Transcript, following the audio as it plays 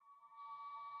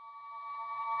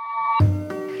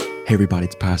Hey everybody,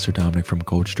 it's Pastor Dominic from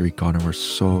Gold Street Garden. We're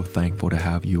so thankful to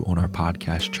have you on our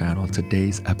podcast channel.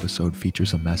 Today's episode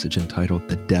features a message entitled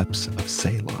The Depths of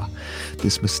Selah.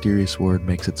 This mysterious word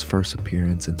makes its first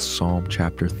appearance in Psalm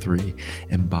chapter 3,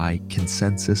 and by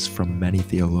consensus from many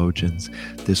theologians,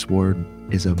 this word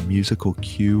is a musical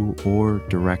cue or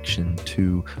direction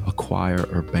to a choir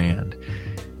or band.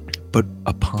 But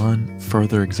upon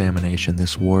further examination,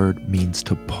 this word means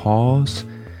to pause,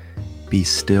 be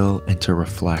still, and to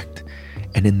reflect.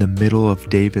 And in the middle of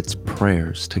David's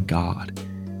prayers to God,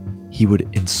 he would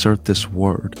insert this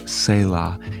word,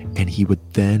 Selah, and he would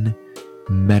then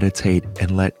meditate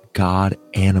and let God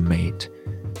animate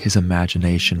his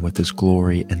imagination with his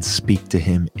glory and speak to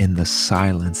him in the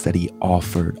silence that he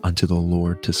offered unto the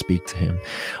Lord to speak to him.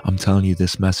 I'm telling you,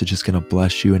 this message is going to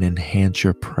bless you and enhance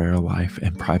your prayer life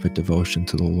and private devotion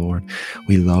to the Lord.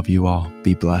 We love you all.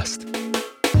 Be blessed.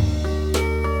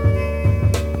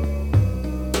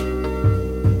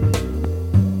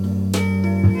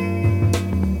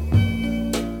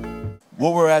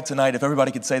 What we're at tonight, if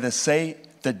everybody could say this, say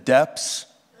the depths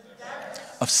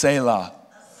of Selah.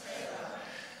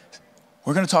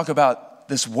 We're going to talk about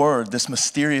this word, this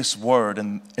mysterious word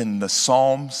in the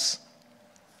Psalms,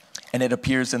 and it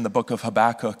appears in the book of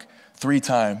Habakkuk 3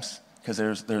 times, because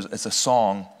it's a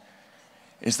song,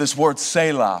 is this word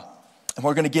Selah. And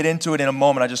we're going to get into it in a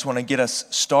moment. I just want to get us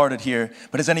started here.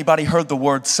 But has anybody heard the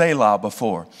word Selah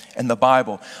before in the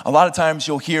Bible? A lot of times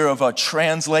you'll hear of a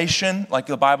translation, like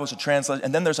the Bible's a translation,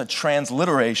 and then there's a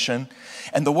transliteration.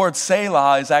 And the word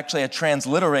Selah is actually a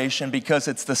transliteration because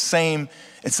it's the same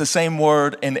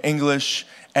word in English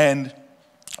and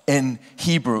in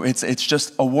Hebrew. It's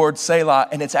just a word Selah,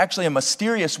 and it's actually a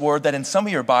mysterious word that in some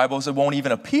of your Bibles it won't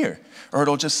even appear, or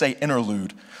it'll just say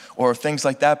interlude, or things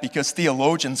like that, because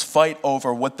theologians fight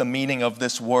over what the meaning of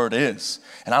this word is.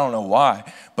 And I don't know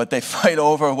why, but they fight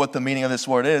over what the meaning of this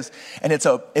word is. And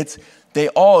they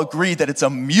all agree that it's a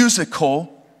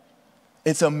musical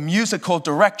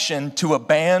direction to a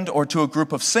band or to a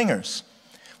group of singers,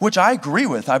 which I agree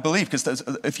with, I believe, because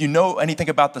if you know anything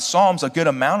about the Psalms, a good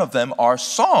amount of them are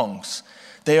songs.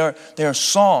 They are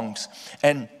songs.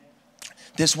 And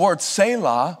this word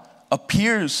Selah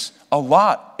appears a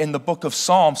lot in the book of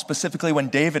Psalms, specifically when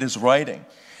David is writing.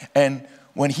 And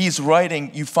when he's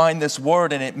writing, you find this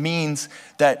word, and it means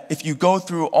that if you go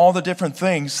through all the different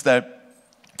things that,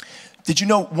 did you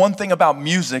know one thing about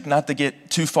music, not to get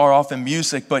too far off in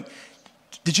music, but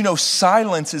did you know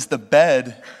silence is the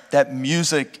bed that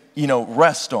music,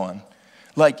 rests on?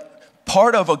 Like,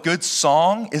 part of a good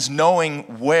song is knowing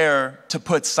where to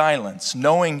put silence,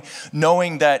 knowing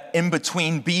that in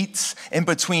between beats, in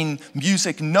between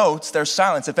music notes, there's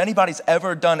silence. If anybody's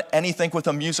ever done anything with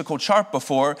a musical chart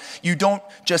before, you don't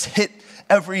just hit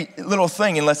every little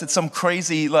thing unless it's some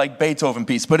crazy like Beethoven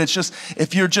piece. But it's just,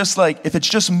 if it's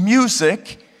just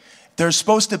music, you're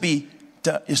supposed to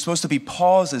be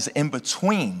pauses in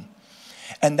between.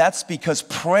 And that's because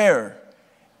prayer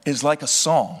is like a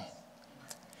song.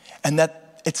 And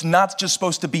that it's not just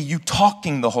supposed to be you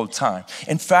talking the whole time.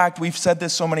 In fact, we've said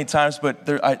this so many times, but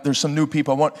there's some new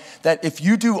people. That if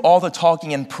you do all the talking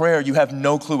in prayer, you have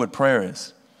no clue what prayer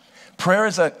is. Prayer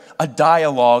is a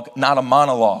dialogue, not a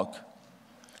monologue.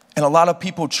 And a lot of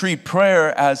people treat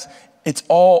prayer as it's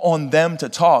all on them to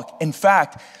talk. In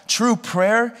fact, true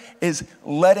prayer is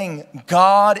letting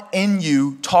God in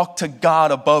you talk to God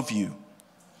above you.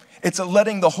 It's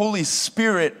letting the Holy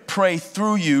Spirit pray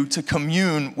through you to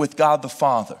commune with God the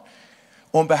Father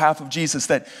on behalf of Jesus.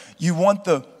 That you want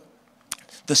the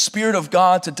Spirit of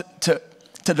God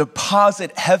to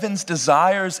deposit heaven's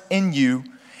desires in you,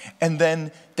 and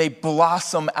then they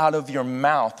blossom out of your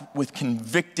mouth with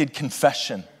convicted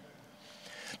confession.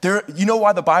 You know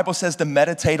why the Bible says to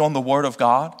meditate on the Word of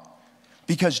God?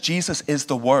 Because Jesus is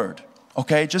the Word.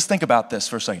 Okay, just think about this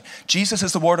for a second. Jesus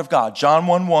is the Word of God. John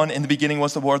 1:1, in the beginning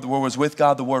was the Word was with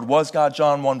God, the Word was God.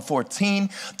 John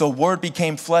 1:14, the Word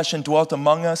became flesh and dwelt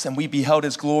among us, and we beheld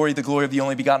His glory, the glory of the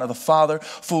only begotten of the Father,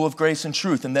 full of grace and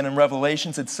truth. And then in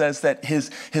Revelations it says that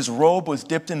his robe was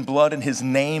dipped in blood, and His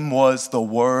name was the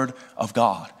Word of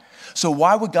God. So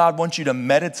why would God want you to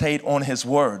meditate on His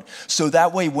Word? So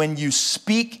that way when you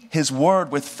speak His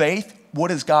Word with faith, what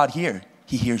does God hear?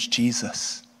 He hears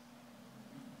Jesus.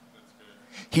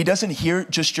 He doesn't hear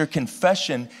just your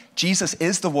confession. Jesus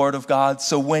is the Word of God.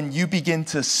 So when you begin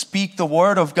to speak the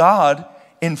Word of God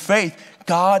in faith,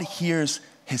 God hears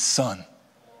His Son.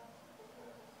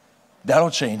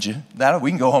 That'll change you.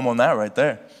 We can go home on that right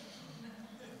there.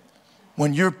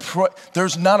 When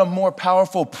there's not a more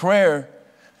powerful prayer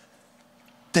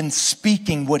than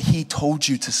speaking what He told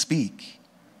you to speak.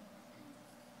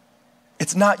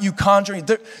 It's not you conjuring.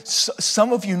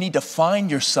 Some of you need to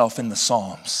find yourself in the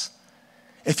Psalms.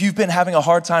 If you've been having a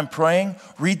hard time praying,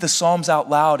 read the Psalms out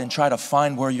loud and try to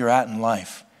find where you're at in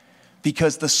life.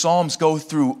 Because the Psalms go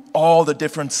through all the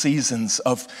different seasons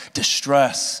of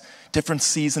distress, different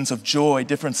seasons of joy,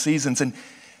 different seasons. And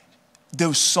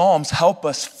those Psalms help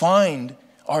us find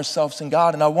ourselves in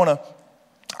God. And I want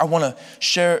to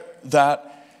share that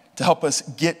to help us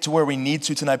get to where we need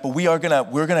to tonight. But we're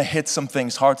gonna hit some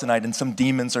things hard tonight, and some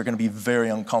demons are gonna be very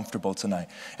uncomfortable tonight.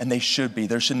 And they should be.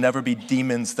 There should never be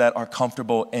demons that are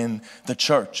comfortable in the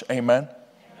church. Amen?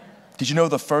 Did you know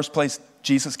the first place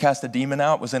Jesus cast a demon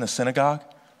out was in a synagogue?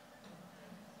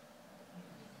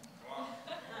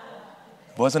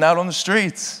 It wasn't out on the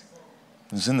streets.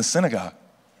 It was in the synagogue.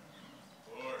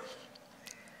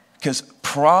 Because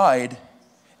pride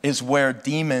is where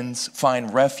demons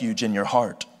find refuge in your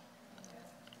heart.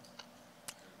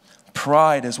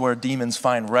 Pride is where demons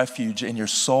find refuge in your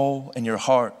soul and your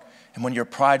heart. And when you're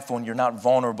prideful and you're not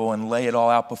vulnerable and lay it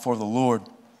all out before the Lord.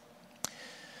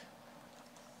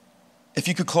 If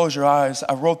you could close your eyes,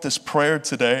 I wrote this prayer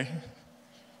today.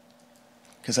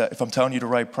 Because if I'm telling you to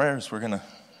write prayers, we're gonna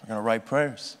write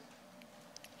prayers.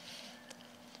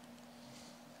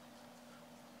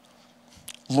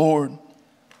 Lord,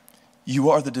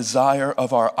 you are the desire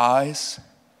of our eyes,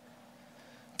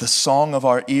 the song of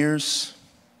our ears,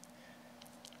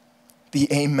 the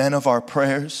amen of our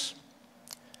prayers,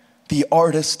 the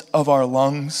artist of our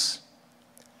lungs,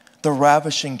 the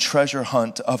ravishing treasure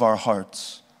hunt of our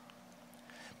hearts.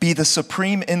 Be the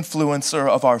supreme influencer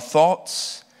of our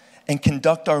thoughts and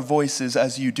conduct our voices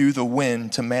as you do the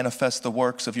wind to manifest the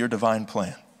works of your divine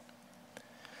plan.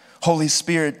 Holy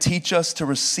Spirit, teach us to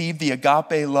receive the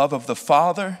agape love of the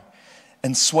Father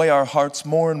and sway our hearts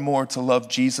more and more to love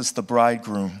Jesus, the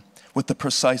bridegroom, with the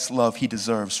precise love he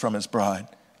deserves from his bride.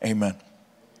 Amen.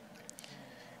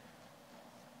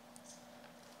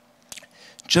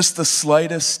 Just the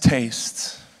slightest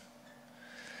taste,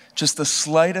 just the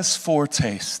slightest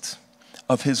foretaste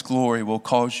of his glory will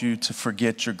cause you to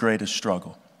forget your greatest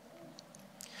struggle.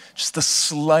 Just the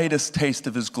slightest taste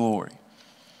of his glory.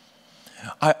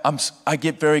 I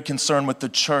get very concerned with the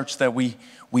church that we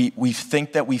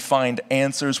think that we find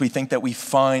answers. We think that we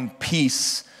find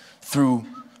peace through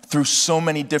so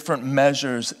many different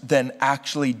measures than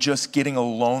actually just getting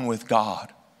alone with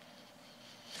God.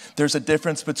 There's a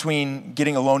difference between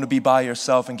getting alone to be by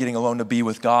yourself and getting alone to be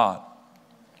with God.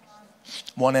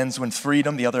 One ends in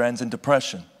freedom, the other ends in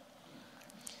depression.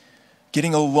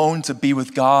 Getting alone to be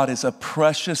with God is a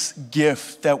precious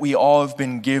gift that we all have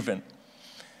been given.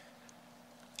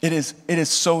 It is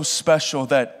so special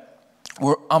that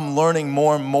I'm learning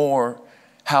more and more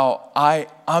how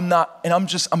I'm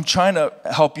trying to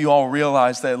help you all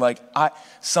realize that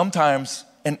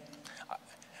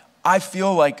I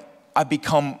feel like I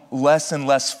become less and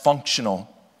less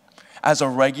functional as a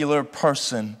regular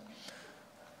person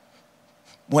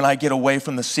when I get away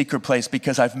from the secret place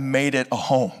because I've made it a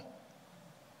home.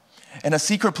 And a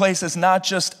secret place is not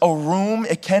just a room.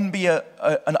 It can be an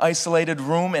isolated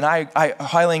room. And I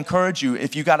highly encourage you,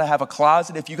 if you got to have a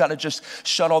closet, if you got to just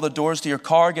shut all the doors to your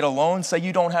car, get alone, say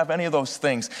you don't have any of those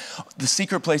things. The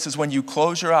secret place is when you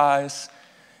close your eyes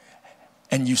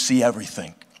and you see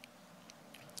everything.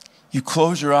 You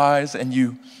close your eyes and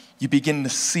you begin to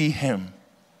see him.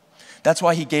 That's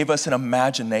why he gave us an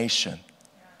imagination.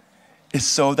 Is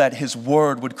so that his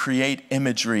word would create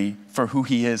imagery for who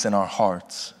he is in our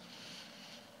hearts.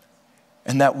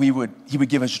 And that he would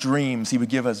give us dreams, he would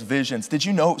give us visions. Did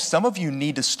you know some of you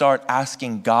need to start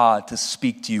asking God to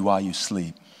speak to you while you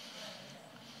sleep?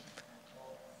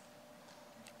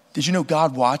 Did you know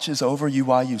God watches over you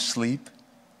while you sleep?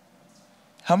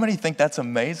 How many think that's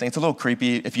amazing? It's a little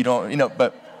creepy if you don't,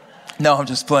 but no, I'm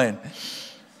just playing.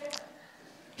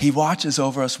 He watches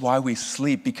over us while we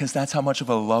sleep because that's how much of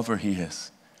a lover he is.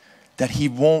 He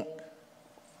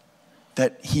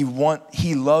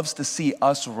loves to see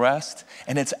us rest,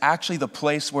 and it's actually the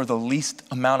place where the least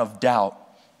amount of doubt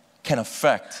can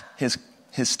affect his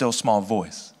still small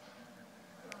voice.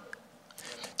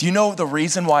 Do you know the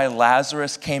reason why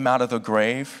Lazarus came out of the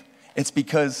grave? It's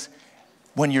because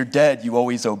when you're dead, you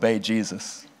always obey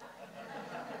Jesus.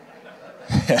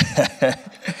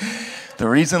 The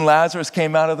reason Lazarus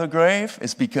came out of the grave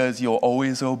is because you'll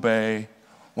always obey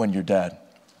when you're dead.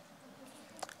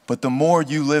 But the more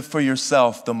you live for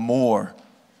yourself, the more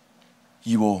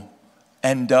you will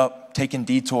end up taking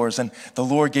detours. And the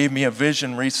Lord gave me a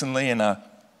vision recently, and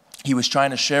he was trying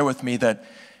to share with me that,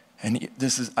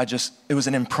 it was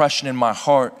an impression in my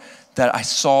heart that I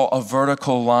saw a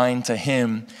vertical line to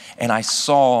him, and I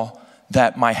saw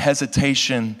that my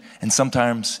hesitation and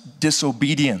sometimes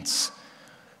disobedience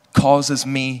causes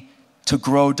me to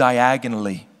grow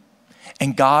diagonally.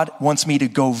 And God wants me to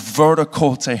go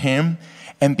vertical to him.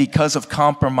 And because of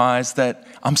compromise, that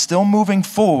I'm still moving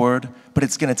forward, but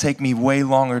it's going to take me way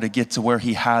longer to get to where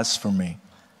he has for me.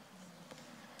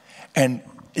 And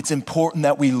it's important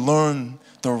that we learn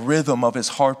the rhythm of his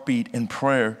heartbeat in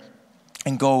prayer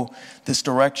and go this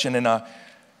direction. And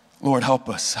Lord, help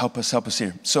us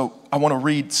here. So I want to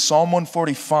read Psalm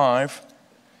 145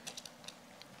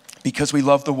 because we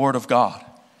love the word of God.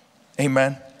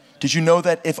 Amen. Did you know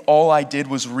that if all I did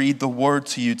was read the word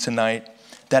to you tonight,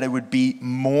 that it would be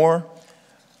more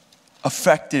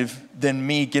effective than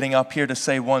me getting up here to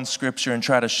say one scripture and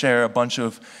try to share a bunch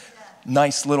of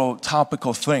nice little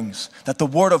topical things? That the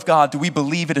word of God, do we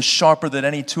believe it is sharper than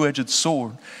any two-edged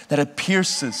sword, that it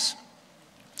pierces?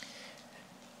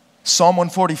 Psalm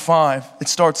 145, it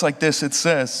starts like this. It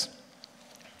says,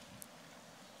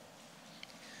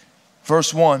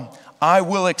 verse 1, I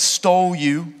will extol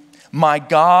you, my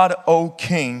God, O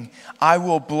King. I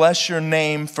will bless your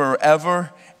name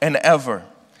forever and ever.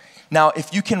 Now,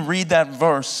 if you can read that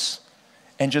verse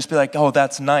and just be like, oh,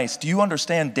 that's nice. Do you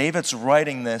understand? David's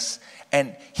writing this,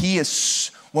 and he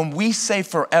is, when we say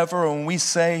forever, when we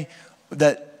say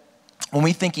that, when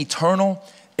we think eternal,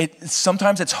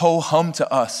 sometimes it's ho-hum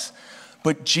to us.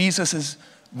 But Jesus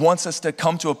wants us to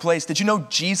come to a place. Did you know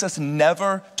Jesus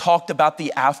never talked about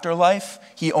the afterlife?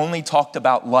 He only talked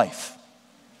about life.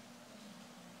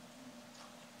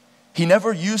 He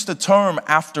never used the term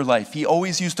afterlife. He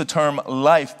always used the term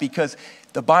life, because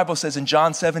the Bible says in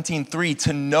John 17:3,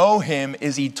 to know him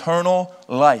is eternal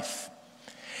life.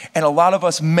 And a lot of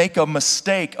us make a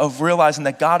mistake of realizing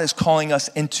that God is calling us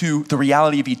into the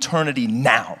reality of eternity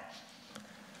now,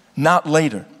 not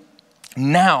later.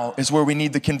 Now is where we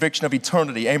need the conviction of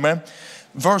eternity. Amen.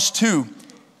 Verse 2,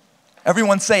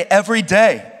 everyone say every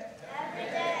day. Every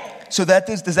day. So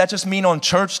does that just mean on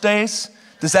church days?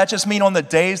 Does that just mean on the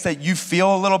days that you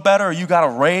feel a little better, or you got a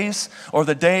raise, or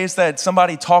the days that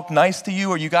somebody talked nice to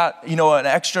you, or you got, an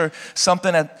extra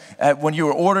something at when you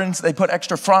were ordering, they put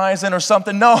extra fries in or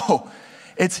something? No,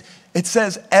 it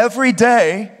says every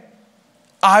day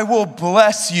I will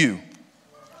bless you.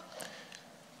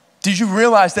 Did you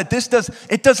realize that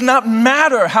it does not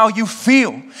matter how you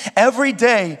feel. Every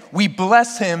day we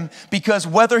bless him, because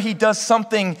whether he does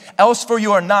something else for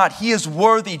you or not, he is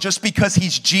worthy just because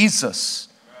he's Jesus.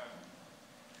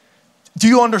 Do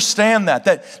you understand that?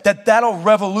 That'll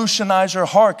revolutionize your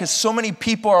heart, because so many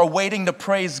people are waiting to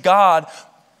praise God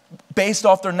based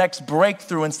off their next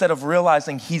breakthrough instead of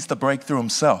realizing he's the breakthrough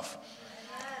himself.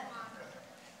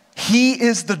 He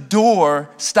is the door.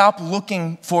 Stop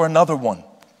looking for another one.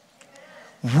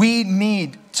 We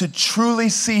need to truly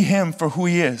see him for who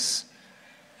he is.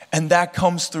 And that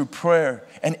comes through prayer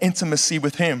and intimacy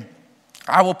with him.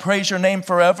 I will praise your name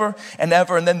forever and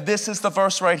ever. And then this is the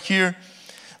verse right here.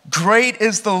 Great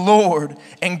is the Lord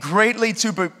and greatly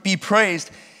to be praised.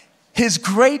 His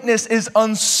greatness is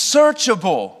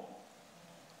unsearchable.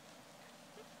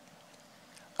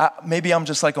 Maybe I'm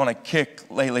just like on a kick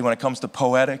lately when it comes to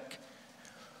poetic.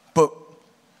 But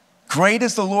great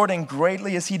is the Lord and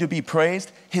greatly is he to be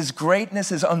praised. His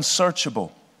greatness is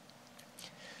unsearchable.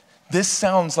 This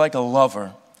sounds like a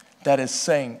lover that is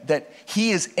saying that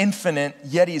he is infinite,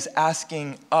 yet he's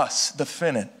asking us, the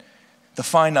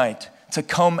finite, to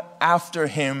come after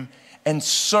him and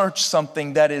search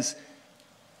something that is,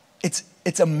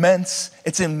 it's immense,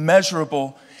 it's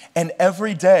immeasurable, and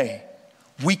every day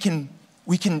we can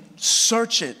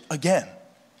search it again.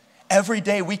 Every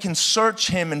day we can search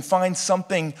him and find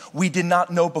something we did not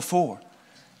know before.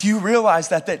 Do you realize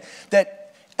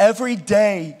that every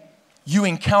day you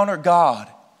encounter God,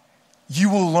 you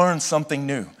will learn something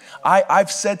new?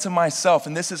 I've said to myself,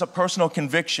 and this is a personal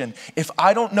conviction, if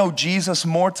I don't know Jesus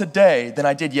more today than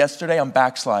I did yesterday, I'm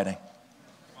backsliding.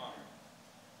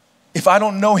 If I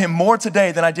don't know him more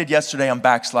today than I did yesterday, I'm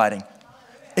backsliding.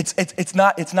 It's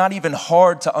not even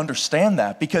hard to understand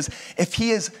that, because if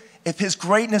his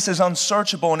greatness is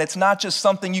unsearchable and it's not just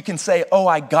something you can say, oh,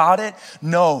 I got it.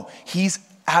 No, he's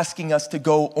asking us to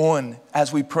go on,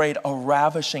 as we prayed, a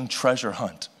ravishing treasure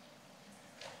hunt.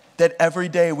 That every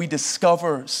day we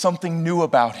discover something new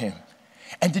about him.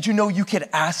 And did you know you could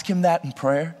ask him that in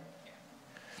prayer?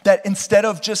 That instead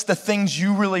of just the things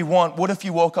you really want, what if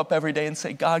you woke up every day and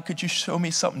say, God, could you show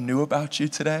me something new about you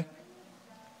today?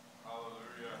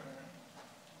 Hallelujah.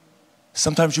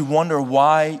 Sometimes you wonder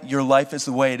why your life is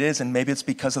the way it is, and maybe it's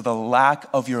because of the lack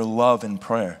of your love in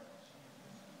prayer.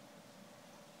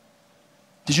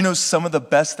 Did you know some of the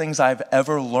best things I've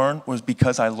ever learned was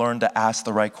because I learned to ask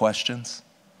the right questions?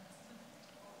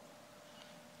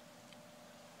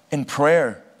 In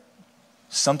prayer,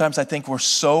 sometimes I think we're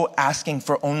so asking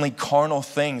for only carnal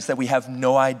things that we have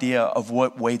no idea of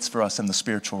what waits for us in the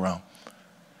spiritual realm.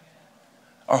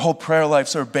 Our whole prayer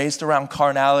lives are based around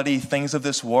carnality, things of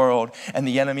this world, and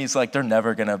the enemy's like, they're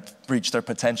never gonna reach their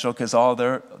potential because all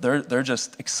they're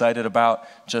just excited about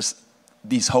just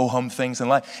these ho-hum things in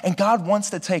life. And God wants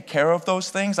to take care of those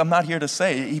things. I'm not here to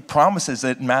say, he promises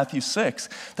it in Matthew 6,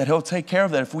 that he'll take care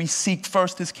of that if we seek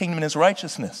first his kingdom and his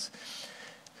righteousness.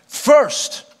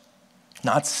 First,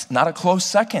 not a close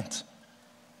second.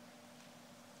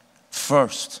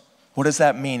 First. What does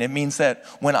that mean? It means that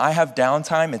when I have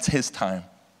downtime, it's his time.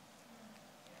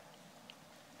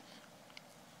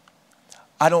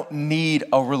 I don't need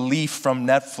a relief from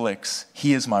Netflix.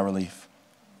 He is my relief.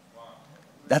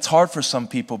 That's hard for some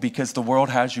people because the world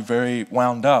has you very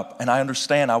wound up. And I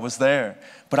understand, I was there.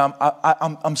 But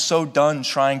I'm so done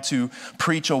trying to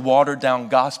preach a watered down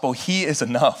gospel. He is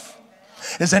enough.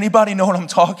 Does anybody know what I'm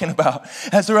talking about?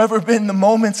 Has there ever been the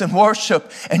moments in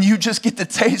worship and you just get to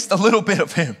taste a little bit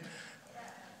of him?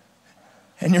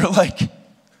 And you're like,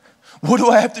 what do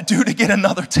I have to do to get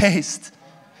another taste?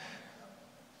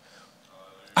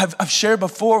 I've shared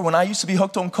before, when I used to be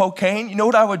hooked on cocaine, you know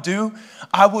what I would do?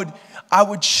 I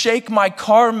would shake my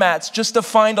car mats just to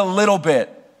find a little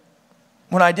bit.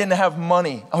 When I didn't have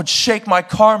money, I would shake my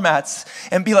car mats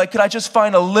and be like, could I just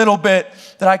find a little bit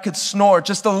that I could snort,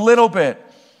 just a little bit?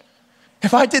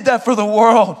 If I did that for the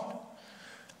world,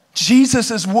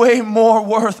 Jesus is way more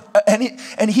worth,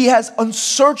 and he has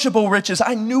unsearchable riches.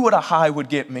 I knew what a high would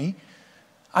get me.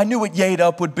 I knew what Yayed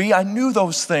Up would be. I knew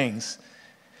those things.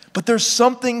 But there's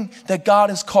something that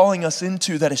God is calling us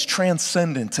into that is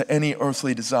transcendent to any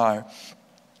earthly desire.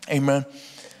 Amen.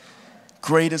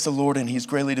 Great is the Lord, and he's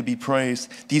greatly to be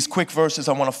praised. These quick verses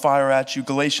I want to fire at you.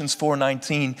 Galatians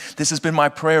 4:19. This has been my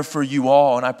prayer for you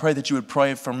all, and I pray that you would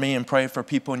pray for me and pray for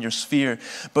people in your sphere.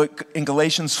 But in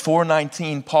Galatians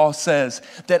 4:19, Paul says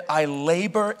that I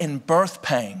labor in birth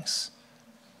pangs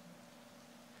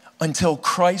until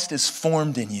Christ is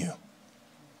formed in you.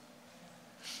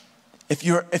 If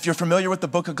you're familiar with the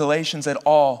book of Galatians at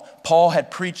all, Paul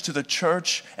had preached to the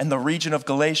church in the region of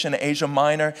Galatia and Asia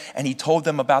Minor, and he told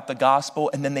them about the gospel,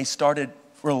 and then they started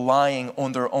relying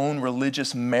on their own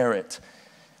religious merit,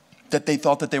 that they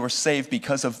thought that they were saved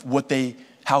because of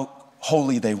how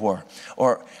holy they were,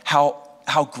 or how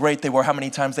great they were, how many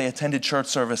times they attended church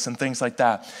service and things like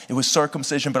that. It was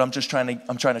circumcision, but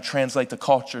I'm trying to translate the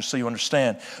culture so you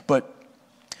understand. But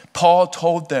Paul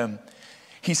told them,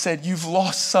 he said, you've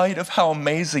lost sight of how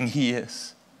amazing he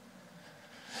is.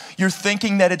 You're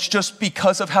thinking that it's just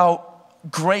because of how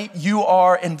great you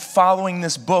are in following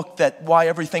this book that why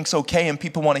everything's okay and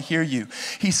people want to hear you.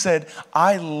 He said,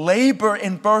 I labor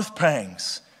in birth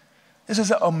pangs. This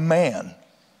is a man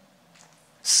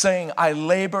saying, I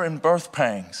labor in birth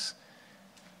pangs.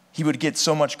 He would get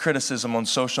so much criticism on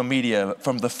social media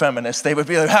from the feminists. They would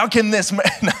be like, how can this man?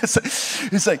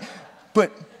 It's like,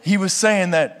 but he was saying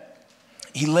that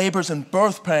he labors in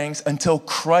birth pangs until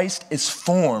Christ is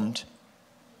formed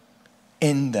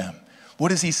in them.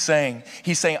 What is he saying?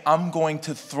 He's saying, I'm going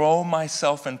to throw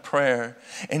myself in prayer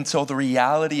until the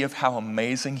reality of how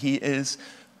amazing he is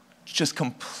just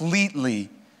completely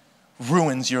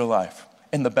ruins your life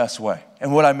in the best way.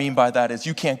 And what I mean by that is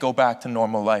you can't go back to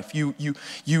normal life.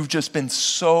 You've just been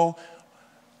so,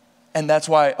 and that's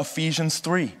why Ephesians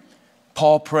 3,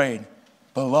 Paul prayed,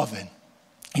 beloved,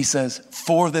 he says,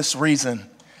 for this reason,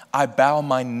 I bow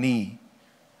my knee.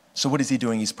 So what is he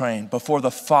doing? He's praying before the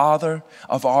Father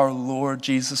of our Lord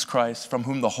Jesus Christ, from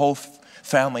whom the whole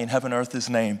family in heaven and earth is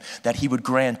named, that he would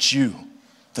grant you,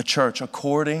 the church,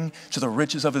 according to the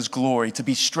riches of his glory, to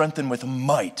be strengthened with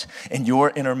might in your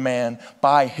inner man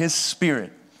by his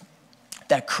Spirit,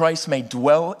 that Christ may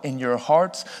dwell in your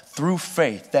hearts through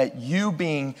faith, that you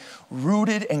being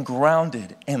rooted and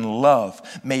grounded in love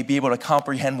may be able to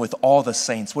comprehend with all the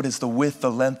saints what is the width,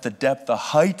 the length, the depth, the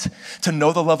height, to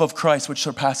know the love of Christ which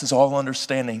surpasses all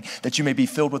understanding, that you may be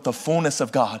filled with the fullness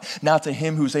of God. Now to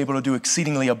him who's able to do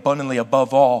exceedingly abundantly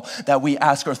above all that we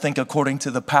ask or think according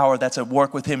to the power that's at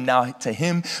work with him. Now to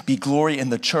him be glory in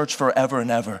the church forever and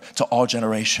ever to all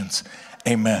generations.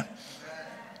 Amen.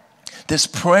 This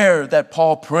prayer that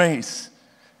Paul prays,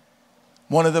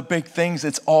 one of the big things,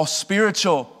 it's all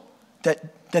spiritual,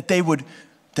 that they would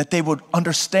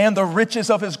understand the riches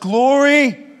of his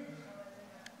glory.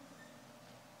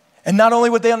 And not only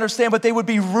would they understand, but they would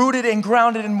be rooted and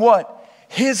grounded in what?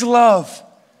 His love.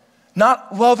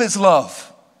 Not love is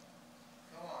love.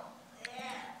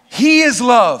 He is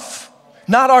love,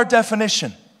 not our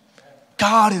definition.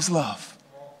 God is love.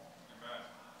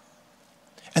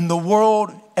 And the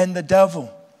world and the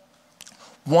devil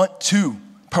want to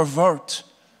pervert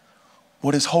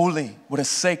what is holy, what is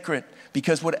sacred,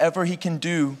 because whatever he can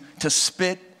do to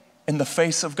spit in the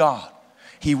face of God,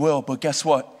 he will. But guess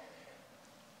what?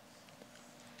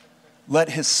 Let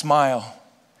his smile,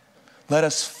 let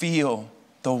us feel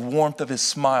the warmth of his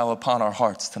smile upon our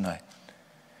hearts tonight.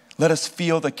 Let us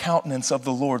feel the countenance of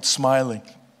the Lord smiling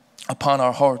upon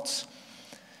our hearts.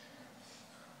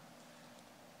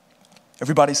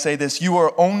 Everybody say this: you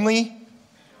are only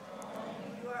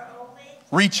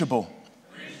reachable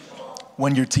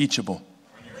when you're teachable.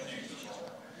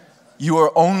 You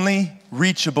are only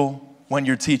reachable when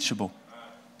you're teachable.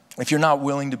 If you're not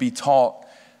willing to be taught,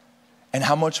 and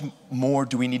how much more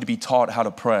do we need to be taught how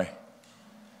to pray?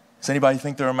 Does anybody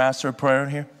think they're a master of prayer in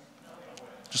here?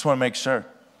 Just want to make sure.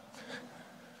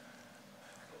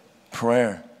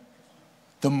 Prayer.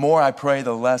 The more I pray,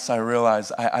 the less I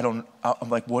realize I'm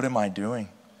like, what am I doing?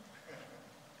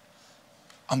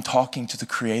 I'm talking to the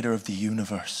creator of the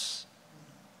universe.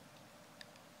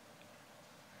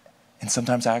 And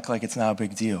sometimes I act like it's not a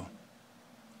big deal.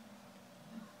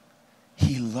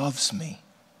 He loves me.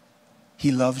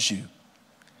 He loves you.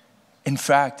 In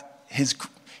fact,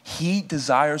 he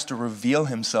desires to reveal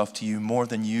himself to you more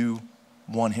than you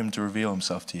want him to reveal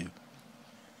himself to you.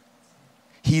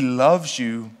 He loves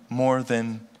you more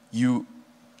than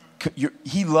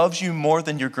he loves you more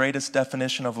than your greatest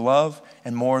definition of love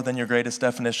and more than your greatest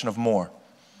definition of more.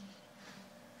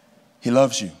 He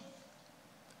loves you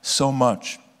so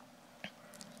much.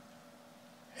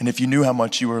 And if you knew how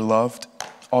much you were loved,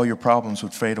 all your problems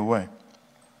would fade away.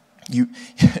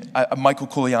 Michael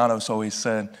Koulianos always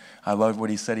said, I love what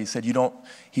he said. He said,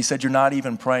 you're not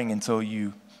even praying until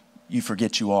you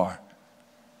forget you are.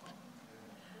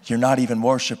 You're not even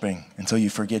worshiping until you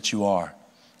forget you are.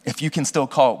 If you can still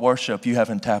call it worship, you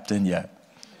haven't tapped in yet.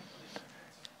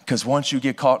 Because once you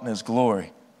get caught in his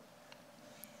glory,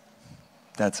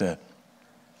 that's it.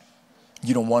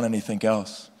 You don't want anything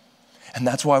else. And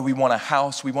that's why we want a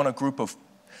house, we want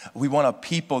a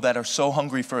people that are so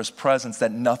hungry for his presence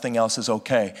that nothing else is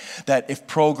okay. That if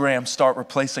programs start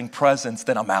replacing presence,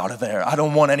 then I'm out of there. I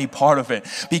don't want any part of it,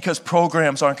 because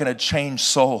programs aren't going to change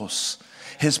souls.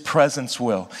 His presence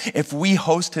will. If we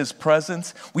host his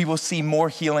presence, we will see more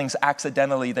healings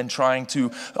accidentally than trying to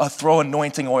throw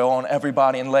anointing oil on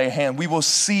everybody and lay a hand. We will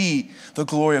see the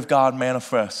glory of God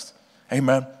manifest.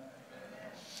 Amen.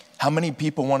 How many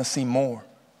people want to see more?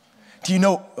 Do you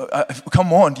know,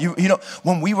 come on, do you know,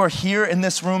 when we were here in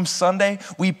this room Sunday,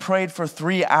 we prayed for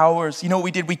 3 hours. You know what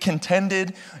we did? We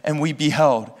contended and we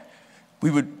beheld. We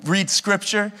would read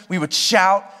scripture, we would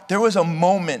shout. There was a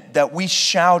moment that we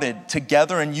shouted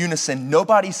together in unison.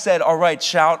 Nobody said, all right,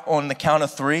 shout on the count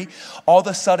of 3. All of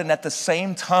a sudden, at the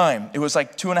same time, it was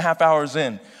like 2.5 hours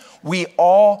in, we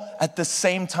all at the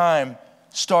same time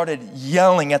started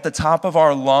yelling at the top of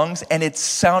our lungs, and it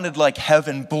sounded like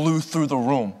heaven blew through the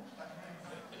room.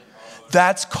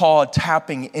 That's called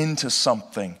tapping into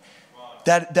something.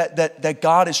 That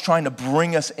God is trying to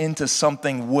bring us into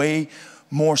something way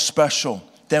more special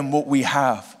than what we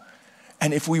have.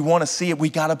 And if we want to see it, we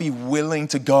got to be willing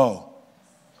to go.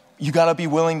 You got to be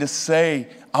willing to say,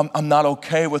 I'm not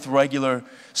okay with regular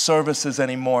services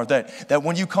anymore. That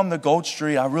when you come to Gold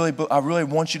Street, I really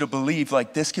want you to believe,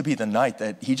 like, this could be the night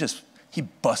that he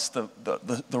busts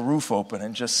the roof open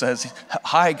and just says,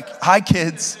 hi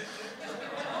kids.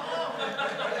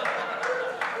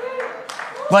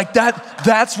 Like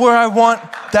that's where I want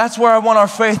our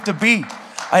faith to be.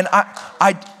 And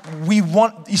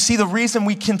you see, the reason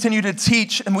we continue to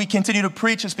teach and we continue to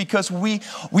preach is because we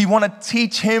want to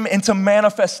teach him into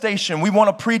manifestation. We want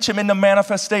to preach him into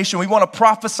manifestation. We want to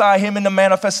prophesy him into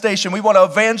manifestation. We want to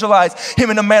evangelize him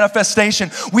into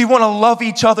manifestation. We want to love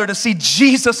each other to see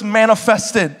Jesus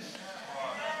manifested.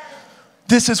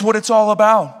 This is what it's all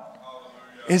about.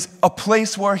 Is a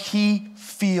place where he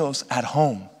feels at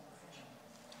home.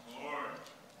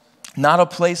 Not a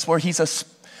place where he's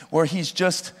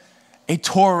just a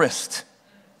tourist,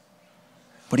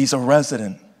 but he's a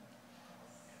resident.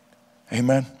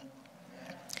 Amen.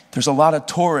 There's a lot of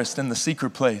tourists in the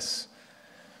secret place,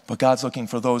 but God's looking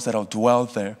for those that'll dwell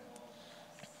there.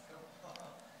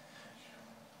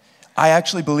 I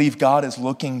actually believe God is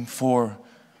looking for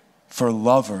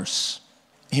lovers.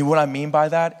 What I mean by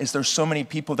that is there's so many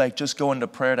people that just go into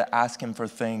prayer to ask him for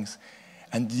things.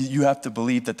 And you have to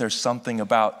believe that there's something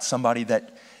about somebody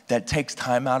that takes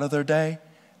time out of their day,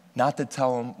 not to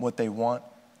tell them what they want,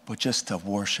 but just to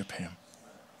worship him.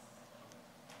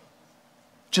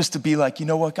 Just to be like, you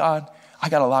know what, God, I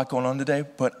got a lot going on today,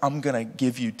 but I'm going to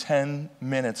give you 10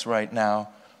 minutes right now,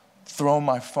 throw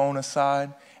my phone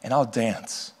aside, and I'll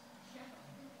dance.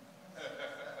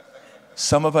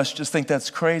 Some of us just think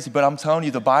that's crazy, but I'm telling you,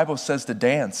 the Bible says to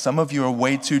dance. Some of you are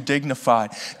way too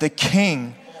dignified. The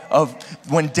king of,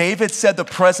 when David said the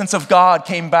presence of God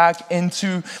came back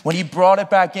into, when he brought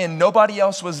it back in, nobody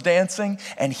else was dancing,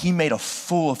 and he made a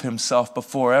fool of himself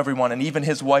before everyone. And even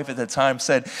his wife at the time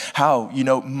said,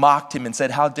 mocked him and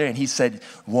said, how dare, and he said,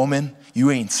 woman,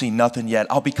 you ain't seen nothing yet.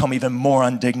 I'll become even more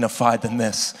undignified than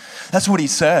this. That's what he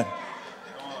said.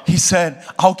 He said,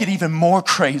 I'll get even more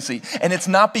crazy. And it's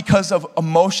not because of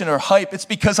emotion or hype. It's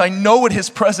because I know what his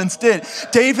presence did.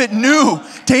 David knew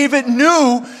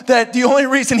that the only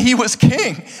reason he was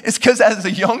king is because as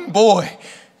a young boy,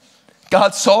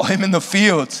 God saw him in the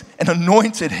fields and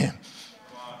anointed him.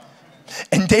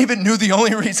 And David knew the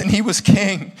only reason he was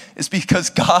king is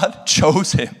because God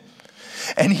chose him.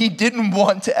 And he didn't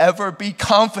want to ever be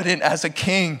confident as a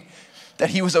king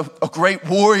that he was a great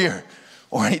warrior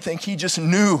or anything. He just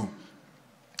knew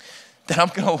that I'm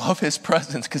going to love his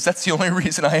presence because that's the only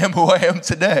reason I am who I am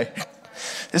today.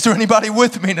 Is there anybody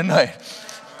with me tonight?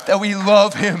 That we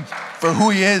love him for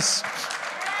who he is.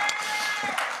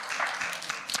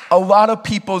 A lot of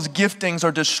people's giftings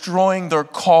are destroying their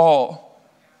call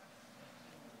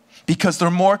because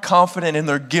they're more confident in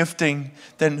their gifting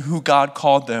than who God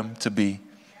called them to be.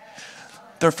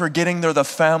 They're forgetting they're the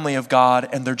family of God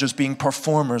and they're just being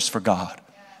performers for God.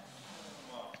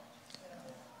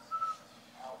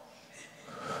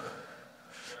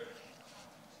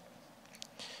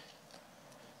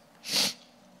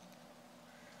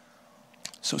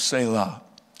 So Selah.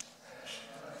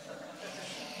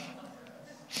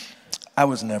 I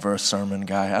was never a sermon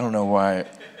guy. I don't know why.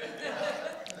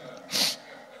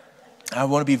 I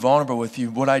want to be vulnerable with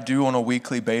you. What I do on a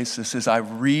weekly basis is I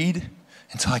read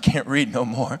until I can't read no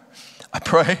more. I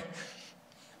pray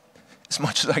as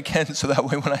much as I can so that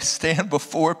way when I stand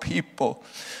before people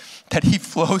that he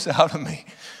flows out of me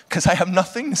because I have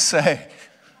nothing to say.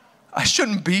 I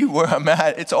shouldn't be where I'm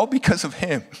at. It's all because of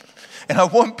him. And I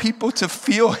want people to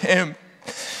feel him.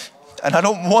 And I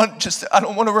don't want to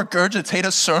regurgitate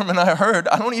a sermon I heard.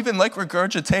 I don't even like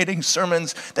regurgitating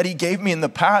sermons that he gave me in the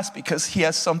past because he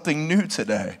has something new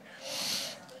today.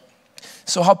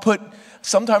 So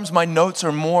sometimes my notes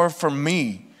are more for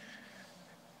me,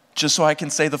 just so I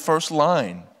can say the first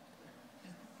line.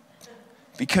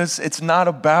 Because it's not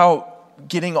about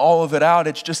getting all of it out.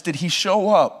 It's just, did he show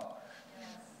up?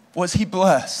 Was he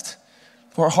blessed?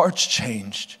 Were our hearts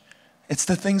changed? It's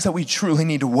the things that we truly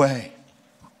need to weigh.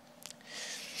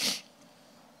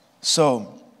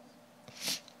 So,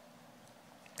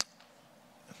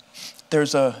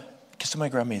 can somebody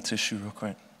grab me a tissue real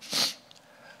quick?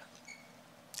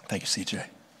 Thank you, CJ.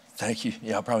 Thank you.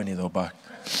 Yeah, I'll probably need a little back.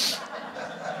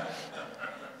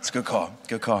 It's a good call.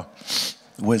 Good call.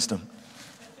 Wisdom.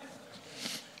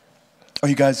 Are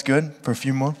you guys good for a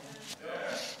few more?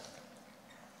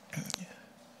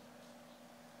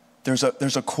 There's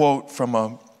a quote from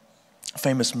a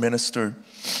famous minister,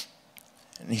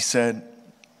 and he said,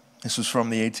 this was from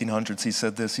the 1800s, he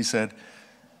said this, he said,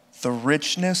 the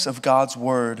richness of God's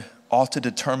word ought to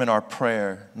determine our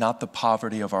prayer, not the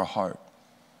poverty of our heart.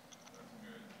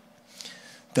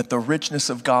 That the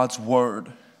richness of God's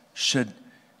word should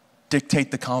dictate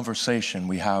the conversation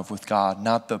we have with God,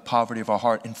 not the poverty of our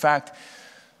heart. In fact,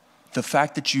 the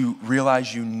fact that you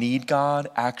realize you need God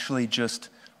actually just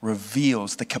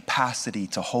reveals the capacity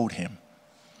to hold him.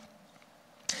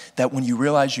 That when you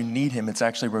realize you need him, it's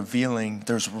actually revealing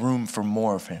there's room for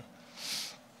more of him.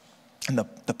 And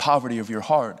the poverty of your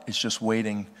heart is just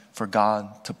waiting for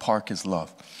God to park his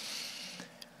love.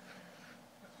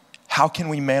 How can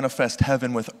we manifest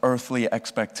heaven with earthly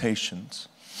expectations?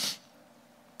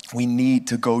 We need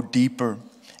to go deeper,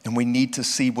 and we need to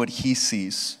see what he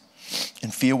sees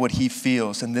and feel what he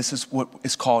feels. And this is what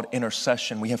is called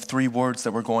intercession. We have 3 words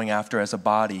that we're going after as a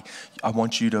body. I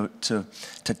want you to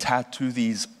tattoo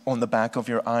these on the back of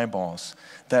your eyeballs.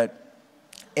 That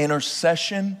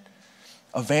intercession,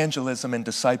 evangelism, and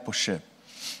discipleship.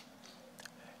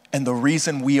 And the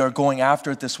reason we are going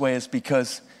after it this way is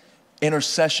because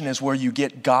intercession is where you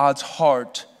get God's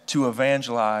heart to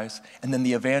evangelize, and then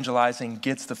the evangelizing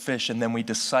gets the fish, and then we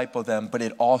disciple them. But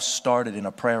it all started in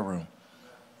a prayer room.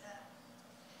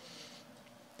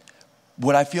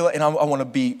 What I feel, and I want to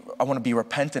be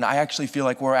repentant. I actually feel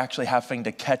like we're actually having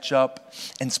to catch up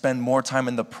and spend more time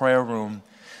in the prayer room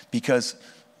because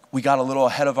we got a little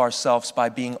ahead of ourselves by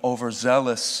being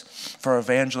overzealous for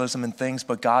evangelism and things.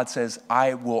 But God says,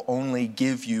 I will only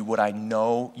give you what I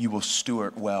know you will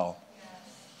steward well.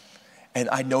 And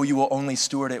I know you will only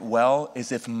steward it well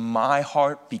is if my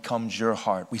heart becomes your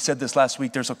heart. We said this last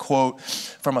week. There's a quote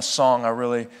from a song I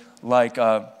really like.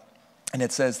 And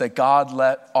it says that God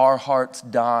let our hearts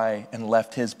die and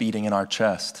left his beating in our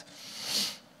chest.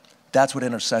 That's what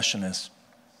intercession is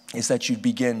that you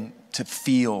begin to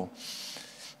feel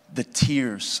the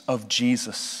tears of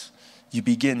Jesus. You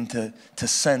begin to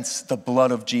sense the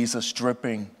blood of Jesus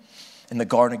dripping in the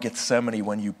Garden of Gethsemane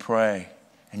when you pray,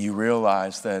 and you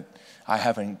realize that I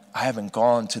haven't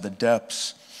gone to the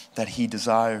depths that he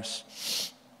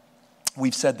desires.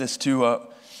 We've said this too,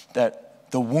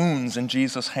 that the wounds in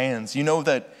Jesus' hands, you know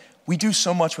that we do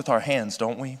so much with our hands,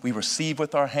 don't we? We receive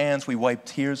with our hands, we wipe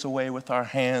tears away with our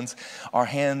hands. Our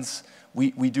hands,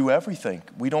 we do everything.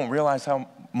 We don't realize how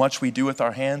much we do with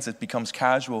our hands. It becomes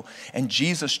casual. And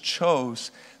Jesus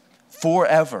chose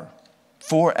forever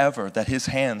that his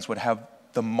hands would have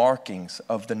the markings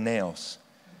of the nails.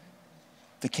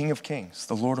 The King of Kings,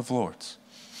 the Lord of Lords.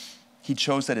 He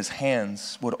chose that his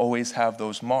hands would always have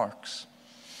those marks.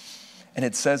 And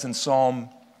it says in Psalm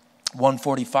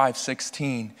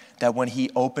 145:16 that when he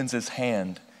opens his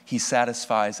hand, he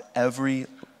satisfies every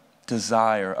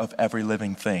desire of every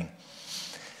living thing.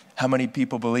 How many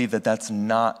people believe that that's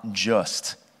not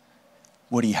just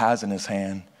what he has in his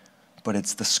hand, but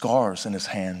it's the scars in his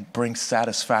hand brings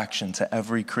satisfaction to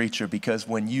every creature, because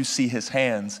when you see his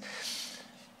hands,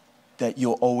 that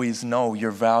you'll always know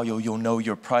your value, you'll know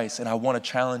your price. And I want to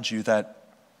challenge you that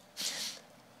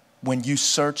when you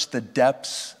search the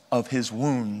depths of his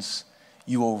wounds,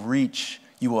 you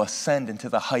will ascend into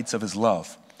the heights of his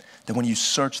love. That when you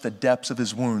search the depths of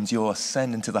his wounds, you'll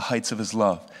ascend into the heights of his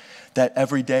love. That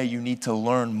every day you need to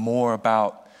learn more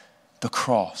about the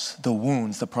cross, the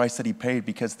wounds, the price that he paid,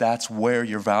 because that's where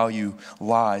your value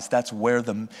lies. That's where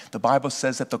the Bible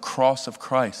says that the cross of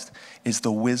Christ is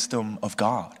the wisdom of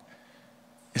God.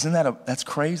 Isn't that's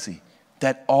crazy?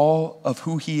 That all of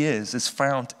who he is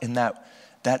found in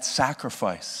that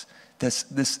sacrifice. It's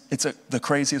the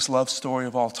craziest love story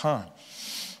of all time.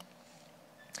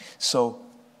 So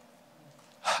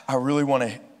I really want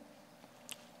to,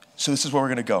 so this is where we're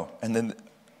going to go. And then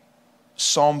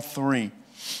Psalm 3,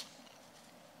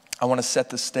 I want to set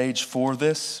the stage for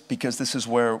this, because this is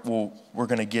where we're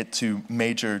going to get to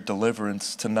major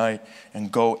deliverance tonight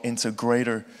and go into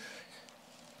greater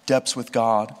depths with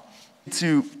God.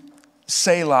 To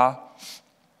Selah,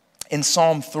 in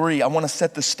Psalm 3, I want to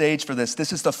set the stage for this.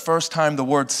 This is the first time the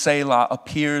word Selah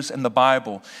appears in the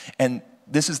Bible. And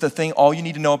this is the thing, all you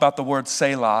need to know about the word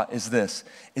Selah is this,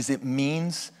 is it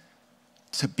means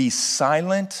to be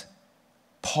silent,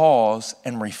 pause,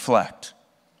 and reflect.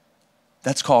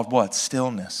 That's called what?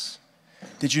 Stillness.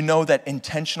 Did you know that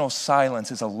intentional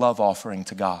silence is a love offering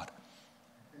to God?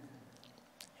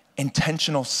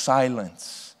 Intentional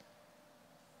silence.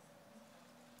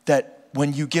 That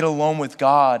when you get alone with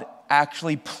God,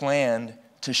 actually planned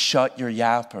to shut your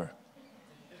yapper.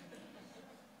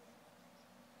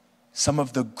 Some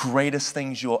of the greatest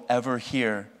things you'll ever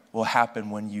hear will happen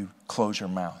when you close your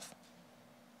mouth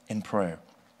in prayer.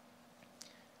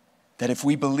 That if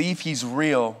we believe he's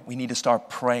real, we need to start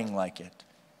praying like it.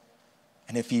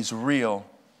 And if he's real,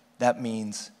 that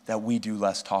means that we do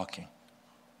less talking,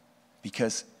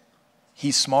 because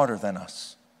he's smarter than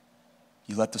us.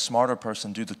 You let the smarter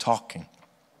person do the talking.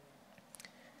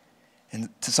 And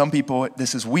to some people,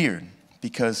 this is weird,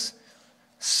 because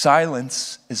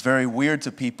silence is very weird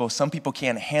to people. Some people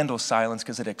can't handle silence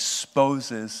because it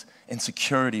exposes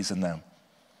insecurities in them.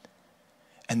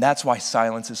 And that's why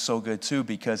silence is so good too,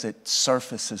 because it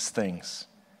surfaces things.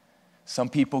 Some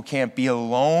people can't be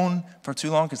alone for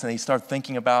too long because then they start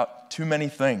thinking about too many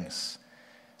things.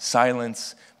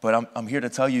 Silence, but I'm here to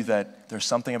tell you that there's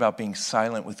something about being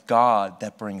silent with God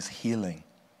that brings healing.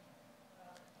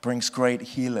 Brings great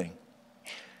healing.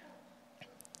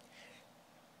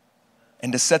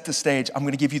 And to set the stage, I'm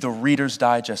going to give you the Reader's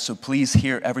Digest, so please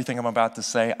hear everything I'm about to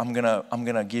say. I'm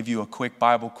going to give you a quick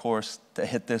Bible course to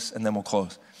hit this, and then we'll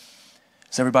close.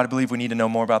 Does everybody believe we need to know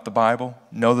more about the Bible?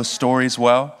 Know the stories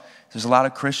well? There's a lot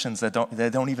of Christians that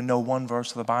don't even know one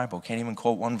verse of the Bible, can't even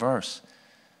quote one verse.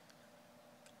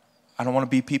 I don't want to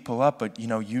beat people up, but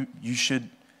you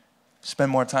should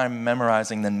spend more time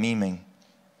memorizing than memeing.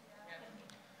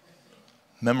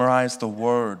 Memorize the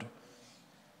word.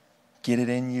 Get it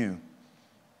in you.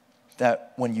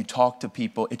 That when you talk to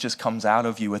people, it just comes out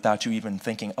of you without you even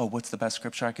thinking, oh, what's the best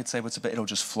scripture I could say? It'll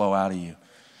just flow out of you.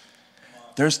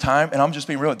 There's time, and I'm just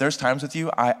being real, there's times with you,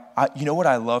 you know what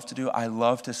I love to do? I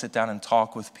love to sit down and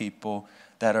talk with people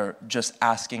that are just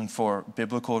asking for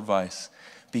biblical advice,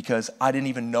 because I didn't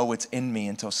even know what's in me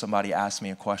until somebody asked me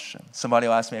a question. Somebody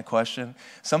will ask me a question.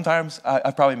 Sometimes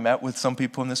I probably met with some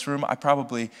people in this room. I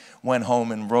probably went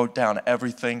home and wrote down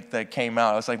everything that came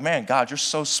out. I was like, man, God, you're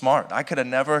so smart. I could have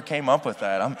never came up with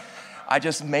that. I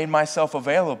just made myself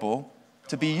available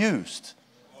to be used.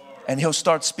 And he'll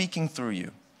start speaking through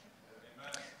you.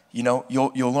 You know,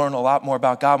 you'll learn a lot more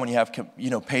about God when you have,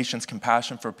 patience,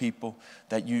 compassion for people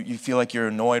that you feel like you're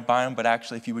annoyed by them. But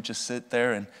actually, if you would just sit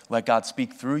there and let God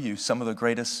speak through you, some of the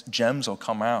greatest gems will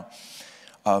come out.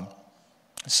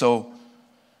 So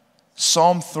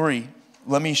Psalm 3,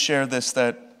 let me share this,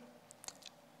 that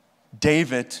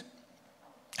David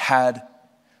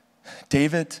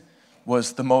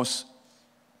was the most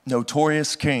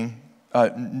notorious king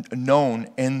known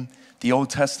in the Old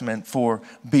Testament for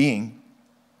being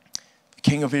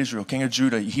King of Israel, King of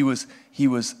Judah. He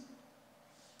was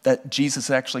that Jesus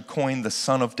actually coined the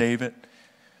son of David.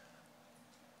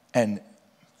 And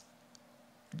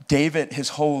David, his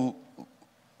whole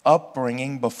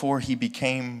upbringing before he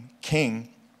became king,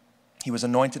 he was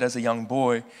anointed as a young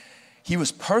boy. He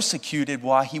was persecuted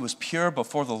while he was pure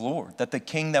before the Lord. That the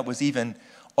king that was even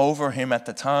over him at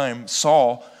the time,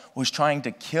 Saul, was trying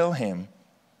to kill him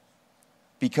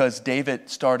because David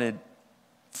started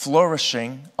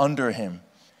flourishing under him.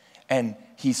 And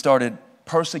he started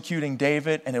persecuting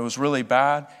David, and it was really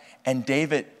bad. And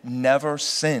David never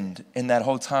sinned in that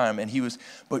whole time.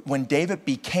 But when David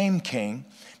became king,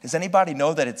 does anybody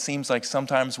know that it seems like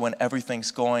sometimes when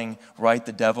everything's going right,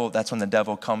 that's when the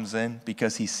devil comes in,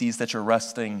 because he sees that you're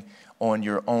resting on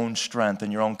your own strength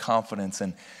and your own confidence.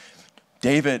 And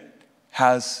David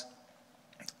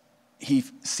he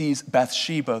sees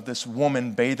Bathsheba, this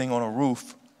woman bathing on a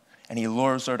roof, and he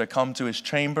lures her to come to his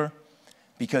chamber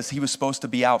because he was supposed to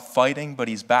be out fighting, but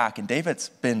he's back. And David's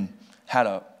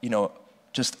had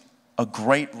just a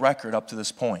great record up to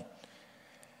this point.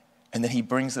 And then he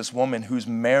brings this woman who's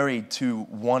married to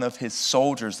one of his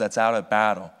soldiers that's out at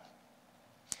battle.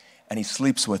 And he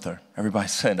sleeps with her. Everybody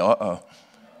said, uh-oh,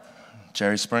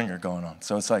 Jerry Springer going on.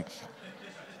 So it's like,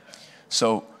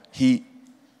 so he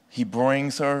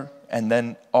brings her, and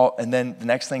then the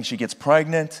next thing, she gets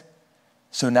pregnant.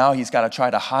 So now he's got to try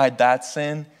to hide that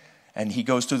sin. And he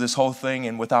goes through this whole thing,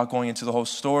 and without going into the whole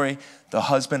story, the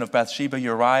husband of Bathsheba,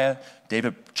 Uriah,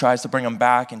 David tries to bring him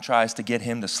back and tries to get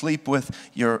him to sleep with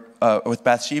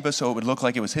Bathsheba so it would look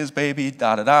like it was his baby,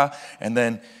 And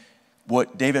then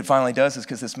what David finally does is,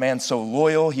 because this man's so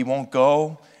loyal, he won't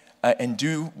go and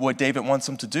do what David wants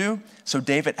him to do. So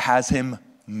David has him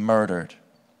murdered.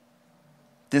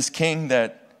 This king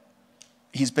that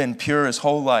he's been pure his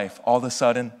whole life, all of a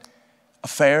sudden,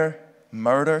 affair,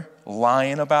 murder,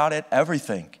 lying about it,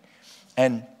 everything.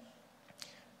 And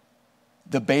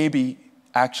the baby,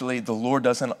 actually, the Lord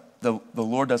doesn't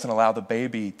allow the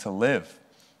baby to live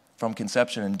from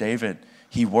conception. And David,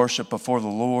 he worshiped before the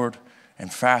Lord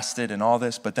and fasted and all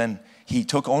this, but then he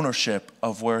took ownership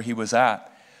of where he was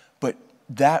at. But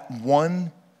that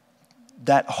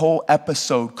whole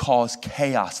episode caused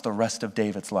chaos the rest of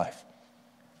David's life.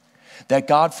 That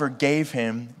God forgave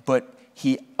him, but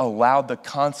he allowed the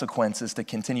consequences to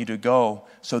continue to go,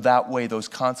 so that way those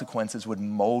consequences would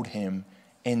mold him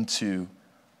into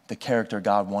the character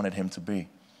God wanted him to be.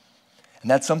 And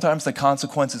that sometimes the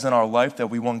consequences in our life that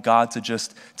we want God to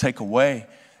just take away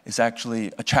is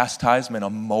actually a chastisement, a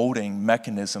molding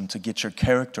mechanism to get your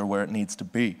character where it needs to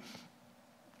be.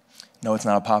 No, it's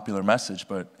not a popular message,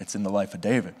 but it's in the life of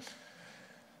David.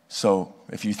 So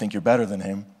if you think you're better than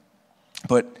him,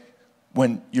 but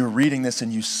when you're reading this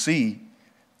and you see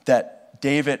that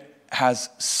David has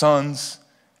sons,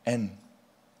 and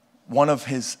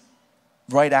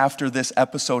right after this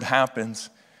episode happens,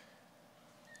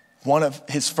 one of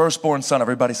his firstborn son,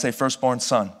 everybody say firstborn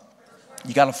son.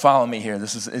 You got to follow me here.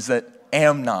 This is that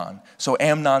Amnon. So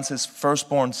Amnon's his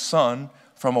firstborn son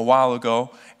from a while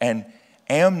ago, and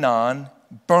Amnon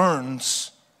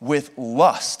burns with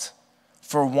lust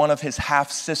for one of his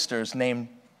half-sisters named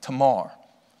Tamar.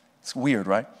 It's weird,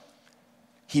 right?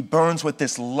 He burns with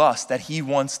this lust that he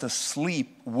wants to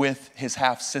sleep with his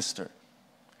half-sister.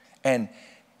 And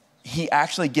he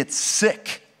actually gets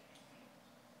sick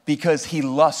because he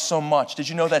lusts so much. Did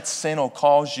you know that sin will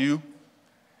cause you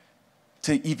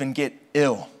to even get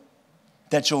ill?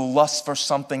 That you'll lust for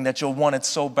something, that you'll want it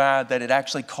so bad that it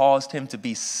actually caused him to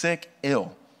be sick,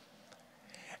 ill.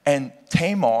 And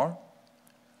Tamar,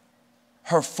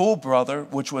 her full brother,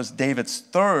 which was David's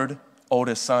third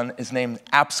oldest son, is named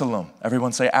Absalom.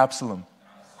 Everyone say Absalom.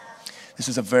 This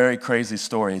is a very crazy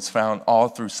story. It's found all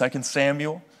through 2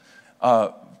 Samuel,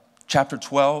 chapter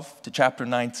 12 to chapter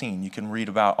 19. You can read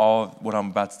about all what I'm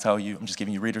about to tell you. I'm just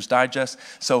giving you Reader's Digest.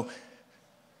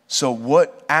 So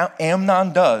what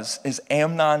Amnon does is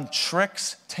Amnon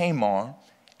tricks Tamar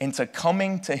into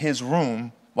coming to his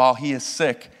room while he is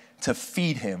sick to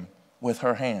feed him with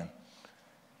her hand.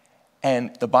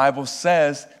 And the Bible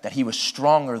says that he was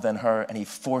stronger than her and he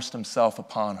forced himself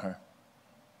upon her.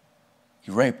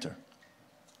 He raped her.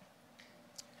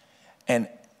 And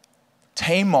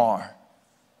Tamar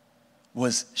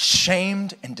was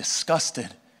shamed and disgusted.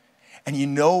 And you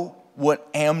know what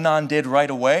Amnon did right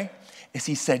away? Is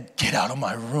he said, get out of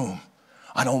my room.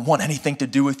 I don't want anything to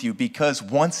do with you, because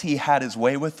once he had his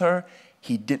way with her,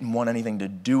 he didn't want anything to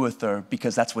do with her,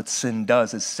 because that's what sin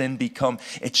does. Is sin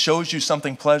it shows you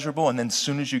something pleasurable, and then as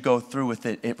soon as you go through with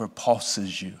it, it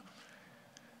repulses you.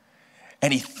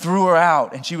 And he threw her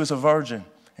out, and she was a virgin,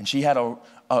 and she had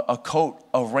a coat,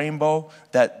 a rainbow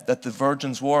that the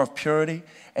virgins wore of purity,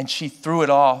 and she threw it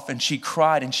off, and she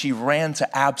cried, and she ran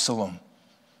to Absalom.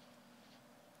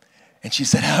 And she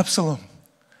said, Absalom,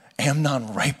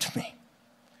 Amnon raped me.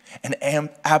 And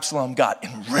Absalom got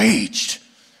enraged.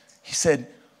 He said,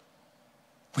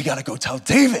 we got to go tell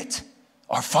David,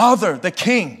 our father, the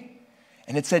king.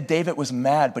 And it said David was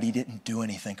mad, but he didn't do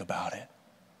anything about it.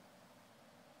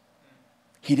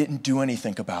 He didn't do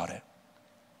anything about it.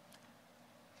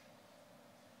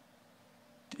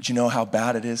 Did you know how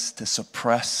bad it is to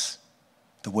suppress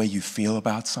the way you feel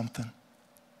about something?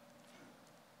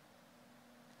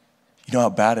 You know how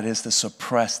bad it is to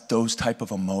suppress those type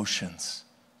of emotions.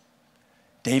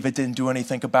 David didn't do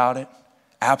anything about it.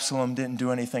 Absalom didn't do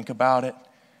anything about it.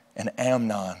 And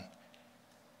Amnon,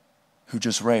 who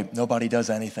just raped, nobody does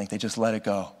anything. They just let it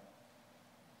go.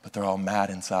 But they're all mad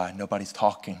inside. Nobody's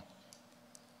talking.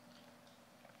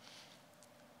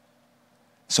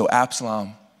 So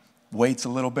Absalom waits a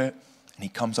little bit, and he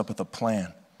comes up with a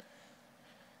plan.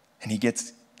 And he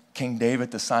gets King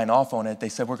David to sign off on it. They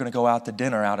said, we're going to go out to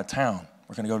dinner out of town.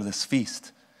 We're going to go to this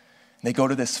feast. And they go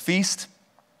to this feast,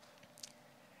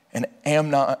 and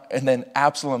then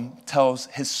Absalom tells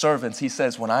his servants, he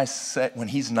says, when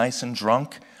he's nice and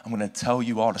drunk, I'm going to tell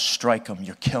you all to strike him.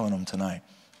 You're killing him tonight.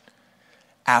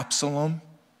 Absalom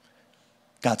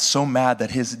got so mad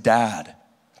that his dad,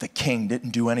 the king,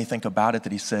 didn't do anything about it,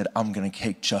 that he said, I'm going to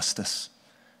take justice.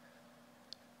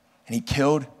 And he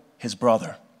killed his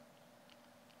brother.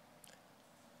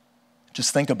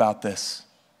 Just think about this.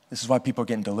 This is why people are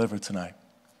getting delivered tonight.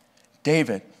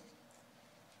 David,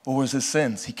 what was his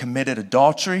sins? He committed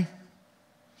adultery.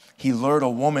 He lured a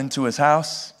woman to his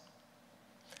house.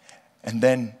 And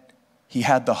then he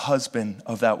had the husband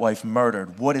of that wife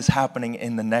murdered. What is happening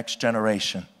in the next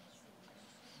generation?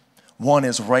 One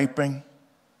is raping,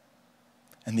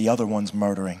 and the other one's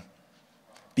murdering.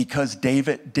 Because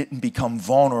David didn't become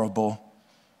vulnerable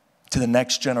to the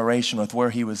next generation with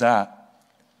where he was at,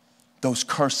 those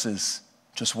curses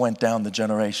just went down the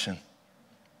generation.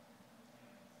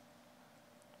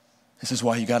 This is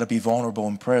why you got to be vulnerable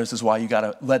in prayer. This is why you got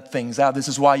to let things out. This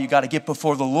is why you got to get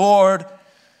before the Lord.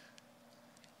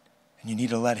 And you need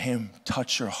to let him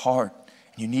touch your heart.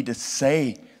 And you need to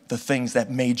say the things that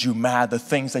made you mad, the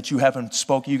things that you haven't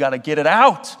spoken. You got to get it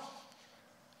out.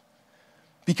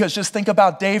 Because just think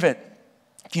about David.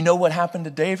 Do you know what happened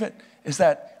to David? Is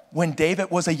that when David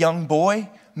was a young boy,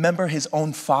 remember his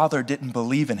own father didn't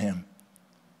believe in him.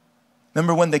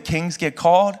 Remember when the kings get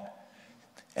called?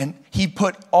 And he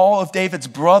put all of David's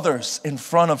brothers in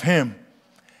front of him.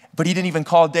 But he didn't even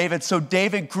call David. So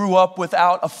David grew up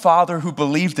without a father who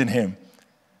believed in him.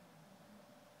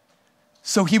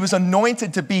 So he was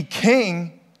anointed to be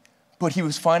king, but he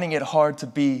was finding it hard to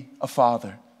be a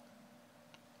father.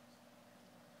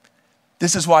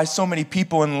 This is why so many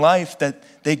people in life that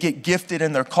they get gifted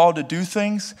and they're called to do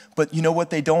things, but you know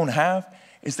what they don't have?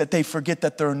 Is that they forget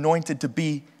that they're anointed to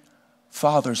be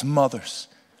fathers, mothers,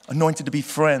 anointed to be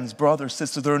friends, brothers,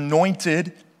 sisters. They're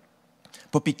anointed,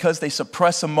 but because they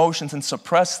suppress emotions and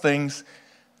suppress things,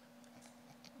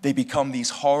 they become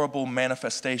these horrible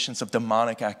manifestations of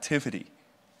demonic activity.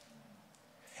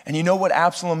 And you know what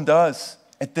Absalom does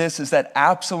at this is that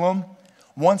Absalom,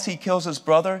 once he kills his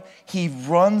brother, he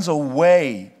runs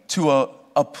away to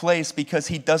a place because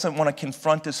he doesn't want to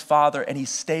confront his father, and he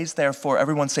stays there for,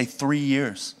 everyone say, 3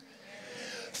 years.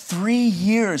 3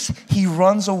 years he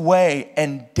runs away,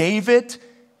 and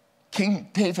King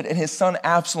David and his son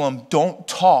Absalom don't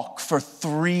talk for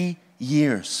 3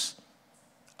 years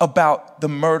about the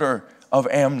murder of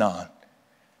Amnon.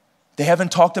 They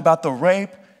haven't talked about the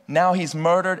rape. Now he's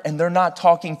murdered, and they're not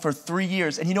talking for 3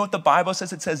 years. And you know what the Bible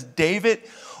says? It says David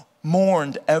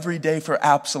mourned every day for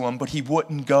Absalom, but he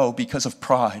wouldn't go because of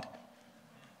pride.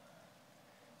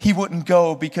 He wouldn't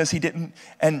go because he didn't.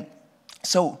 And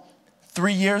so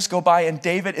 3 years go by, and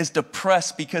David is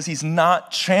depressed because he's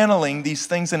not channeling these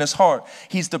things in his heart.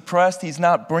 He's depressed. He's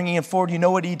not bringing it forward. You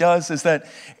know what he does is that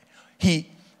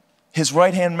his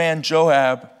right-hand man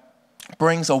Joab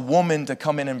brings a woman to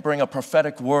come in and bring a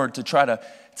prophetic word to try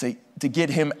to get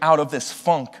him out of this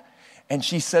funk. And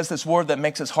she says this word that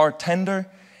makes his heart tender.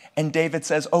 And David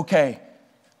says, okay,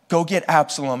 go get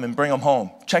Absalom and bring him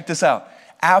home. Check this out.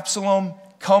 Absalom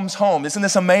comes home. Isn't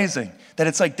this amazing? That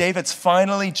it's like David's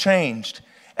finally changed.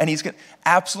 And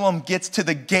Absalom gets to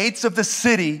the gates of the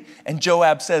city, and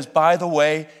Joab says, by the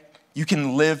way, you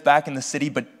can live back in the city,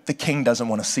 but the king doesn't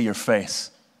want to see your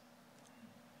face.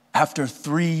 After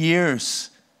 3 years,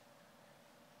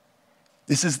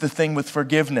 this is the thing with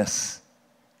forgiveness,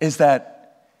 is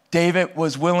that David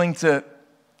was willing to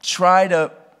try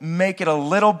to make it a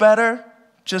little better,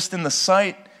 just in the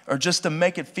sight, or just to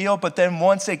make it feel, but then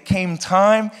once it came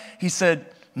time, he said,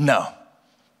 no,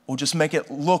 we'll just make it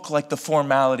look like the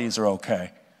formalities are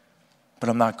okay, but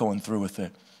I'm not going through with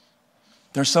it.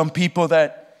 There's some people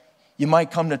that you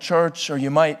might come to church, or you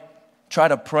might try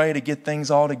to pray to get things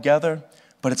all together,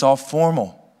 but it's all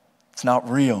formal. It's not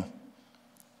real.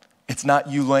 It's not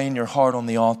you laying your heart on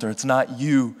the altar. It's not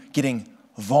you getting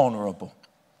vulnerable.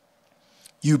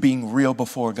 You being real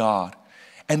before God.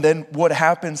 And then what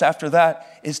happens after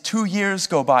that is 2 years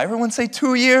go by. Everyone say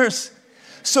 2 years.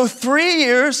 So 3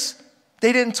 years,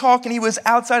 they didn't talk and he was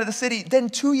outside of the city. Then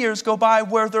 2 years go by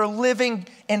where they're living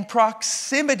in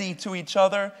proximity to each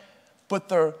other, but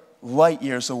they're light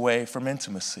years away from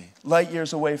intimacy, light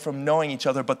years away from knowing each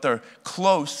other, but they're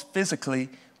close physically,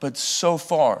 but so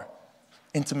far,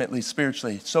 intimately,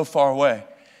 spiritually, so far away.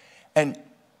 And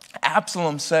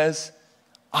Absalom says,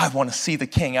 I want to see the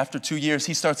king. After 2 years,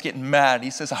 he starts getting mad.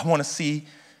 He says, I want to see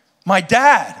my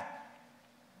dad.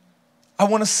 I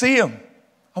want to see him.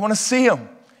 I want to see him.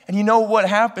 And you know what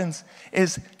happens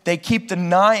is they keep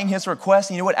denying his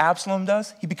request. And you know what Absalom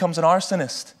does? He becomes an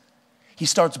arsonist. He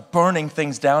starts burning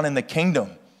things down in the kingdom,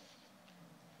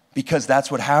 because that's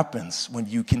what happens when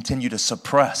you continue to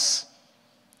suppress.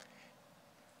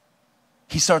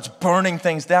 He starts burning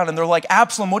things down, and they're like,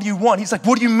 Absalom, what do you want? He's like,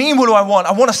 what do you mean, what do I want?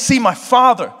 I want to see my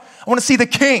father. I want to see the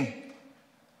king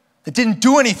that didn't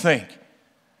do anything,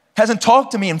 hasn't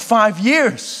talked to me in 5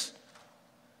 years.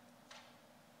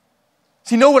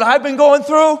 So you know what I've been going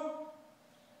through?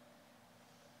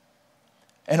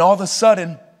 And all of a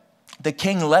sudden, the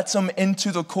king lets him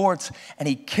into the courts and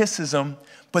he kisses him,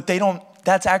 but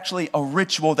that's actually a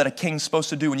ritual that a king's supposed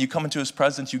to do. When you come into his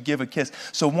presence, you give a kiss.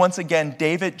 So once again,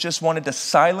 David just wanted to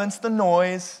silence the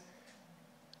noise.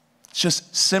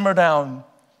 Just simmer down.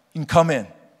 You can come in.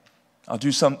 I'll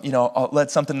do I'll let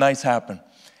something nice happen.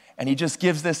 And he just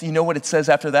gives this, you know what it says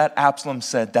after that? Absalom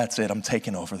said, that's it, I'm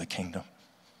taking over the kingdom.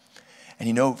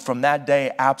 And from that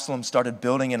day, Absalom started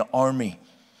building an army.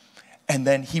 And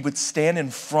then he would stand in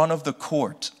front of the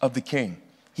court of the king.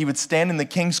 He would stand in the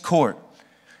king's court.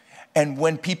 And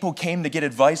when people came to get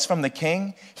advice from the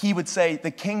king, he would say,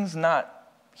 the king's not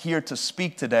here to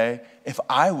speak today. If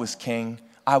I was king,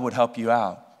 I would help you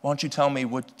out. Why don't you tell me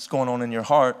what's going on in your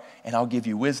heart, and I'll give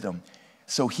you wisdom.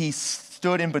 So he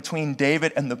stood in between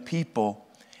David and the people,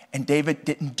 and David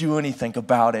didn't do anything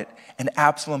about it. And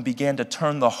Absalom began to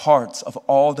turn the hearts of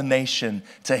all the nation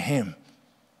to him,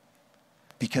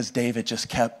 because David just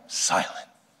kept silent.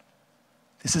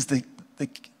 This is the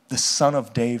son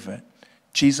of David.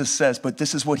 Jesus says, but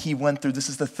this is what he went through. This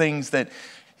is the things that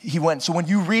he went. So when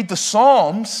you read the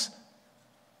Psalms,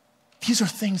 these are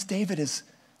things David is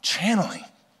channeling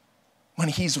when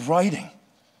he's writing,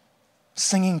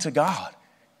 singing to God.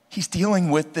 He's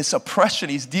dealing with this oppression.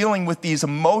 He's dealing with these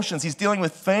emotions. He's dealing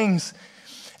with things.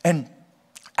 And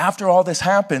after all this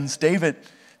happens, David,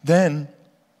 then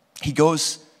he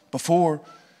goes before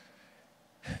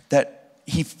that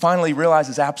he finally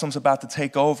realizes Absalom's about to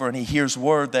take over, and he hears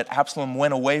word that Absalom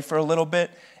went away for a little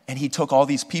bit, and he took all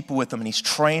these people with him, and he's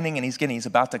training, and he's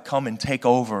about to come and take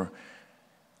over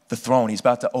the throne. He's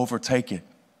about to overtake it.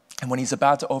 And when he's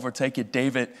about to overtake it,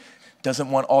 David doesn't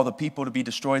want all the people to be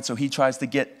destroyed, so he tries to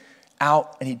get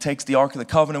out, and he takes the Ark of the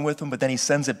Covenant with him, but then he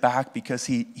sends it back because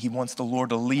he wants the Lord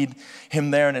to lead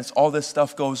him there, and it's all this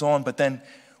stuff goes on. But then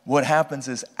what happens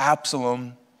is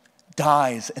Absalom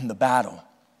dies in the battle.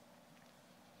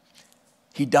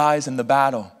 He dies in the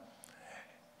battle.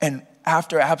 And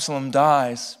after Absalom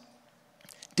dies,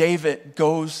 David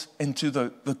goes into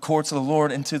the courts of the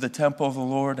Lord, into the temple of the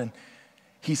Lord, and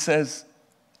he says,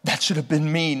 that should have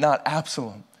been me, not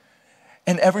Absalom.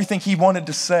 And everything he wanted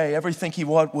to say, everything he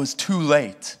wanted was too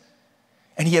late.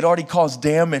 And he had already caused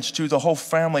damage to the whole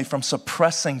family from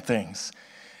suppressing things.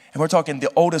 And we're talking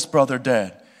the oldest brother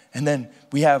dead. And then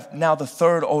we have now the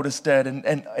third oldest dead. And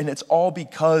it's all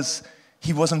because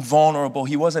he wasn't vulnerable.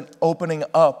 He wasn't opening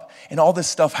up. And all this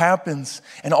stuff happens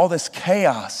and all this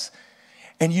chaos.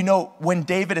 And you know, when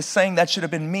David is saying that should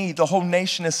have been me, the whole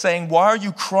nation is saying, why are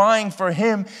you crying for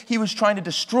him? He was trying to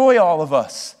destroy all of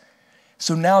us.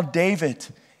 So now David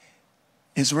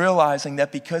is realizing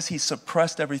that because he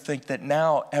suppressed everything, that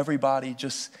now everybody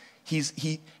just,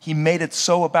 he made it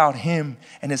so about him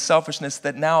and his selfishness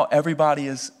that now everybody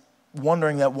is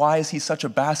wondering that why is he such a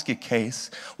basket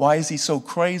case? Why is he so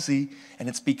crazy? And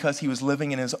it's because he was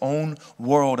living in his own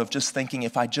world of just thinking,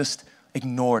 if I just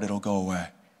ignore it, it'll go away.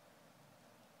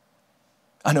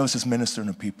 I know this is ministering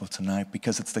to people tonight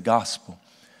because it's the gospel.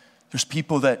 There's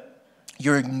people that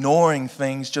you're ignoring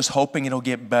things just hoping it'll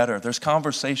get better. There's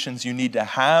conversations you need to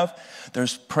have.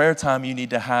 There's prayer time you need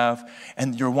to have.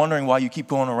 And you're wondering why you keep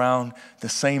going around the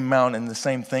same mountain and the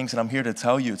same things. And I'm here to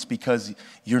tell you it's because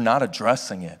you're not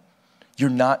addressing it. You're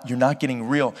not getting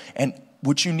real. And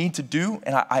what you need to do,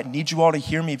 and I need you all to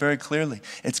hear me very clearly,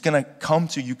 it's going to come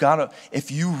to you.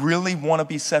 If you really want to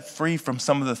be set free from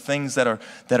some of the things that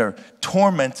are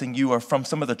tormenting you or from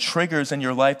some of the triggers in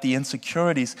your life, the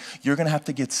insecurities, you're going to have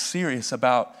to get serious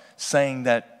about saying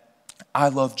that I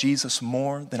love Jesus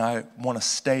more than I want to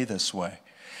stay this way.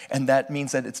 And that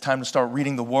means that it's time to start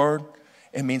reading the Word.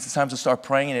 It means it's time to start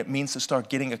praying, and it means to start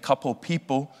getting a couple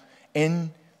people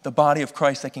in the body of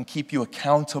Christ that can keep you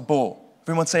accountable.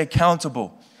 Everyone say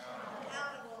accountable.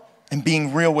 And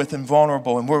being real with and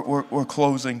vulnerable. And we're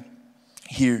closing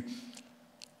here.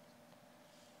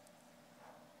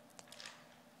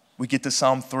 We get to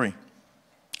Psalm 3.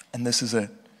 And this is it.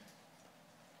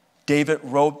 David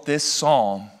wrote this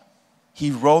psalm. He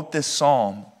wrote this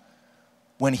psalm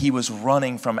when he was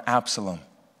running from Absalom.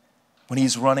 When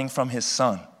he's running from his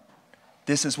son.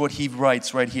 This is what he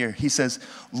writes right here. He says,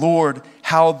 Lord,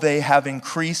 how they have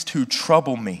increased who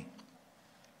trouble me.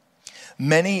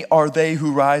 Many are they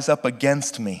who rise up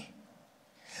against me.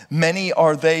 Many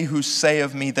are they who say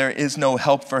of me, there is no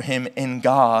help for him in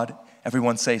God.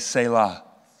 Everyone say, Selah.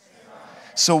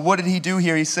 So what did he do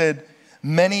here? He said,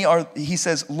 he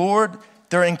says, Lord,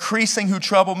 they're increasing who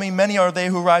trouble me. Many are they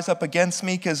who rise up against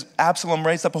me, because Absalom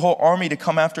raised up a whole army to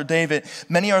come after David.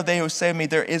 Many are they who say of me,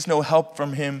 there is no help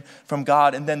from him, from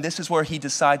God. And then this is where he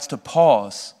decides to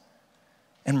pause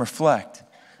and reflect.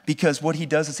 Because what he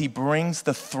does is he brings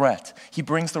the threat. He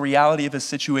brings the reality of his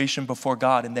situation before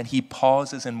God, and then he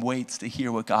pauses and waits to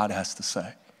hear what God has to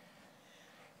say.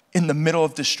 In the middle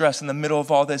of distress, in the middle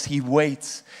of all this, he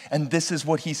waits. And this is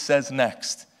what he says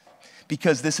next.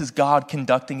 Because this is God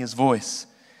conducting his voice.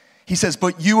 He says,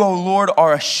 but you, O Lord,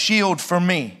 are a shield for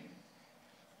me,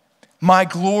 my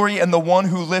glory and the one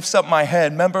who lifts up my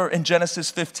head. Remember in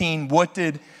Genesis 15, what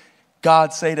did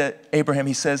God say to Abraham?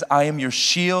 He says, I am your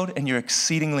shield and your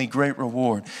exceedingly great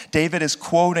reward. David is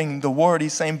quoting the word.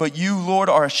 He's saying, but you, Lord,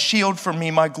 are a shield for me,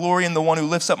 my glory and the one who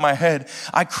lifts up my head.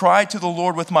 I cried to the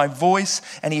Lord with my voice,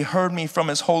 and he heard me from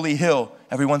his holy hill.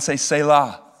 Everyone say,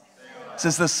 Selah. This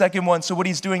is the second one. So what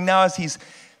he's doing now is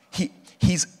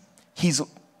he's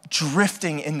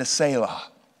drifting into Selah.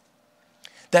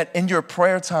 That in your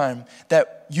prayer time,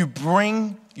 that you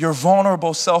bring your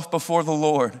vulnerable self before the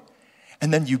Lord,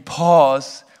 and then you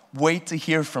pause, wait to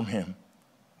hear from him.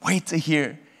 Wait to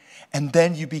hear. And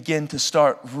then you begin to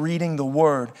start reading the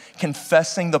word,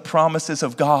 confessing the promises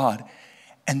of God.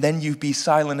 And then you be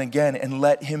silent again and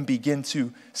let him begin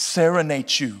to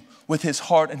serenade you with his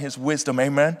heart and his wisdom.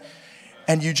 Amen?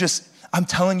 And I'm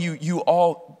telling you,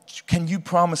 can you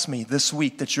promise me this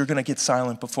week that you're going to get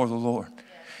silent before the Lord?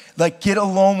 Like, get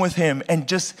alone with him and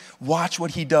just watch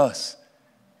what he does.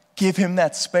 Give him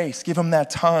that space. Give him that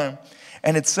time.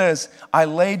 And it says, I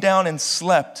lay down and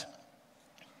slept,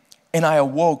 and I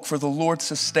awoke, for the Lord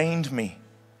sustained me.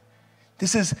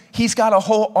 He's got a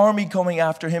whole army going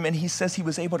after him, and he says he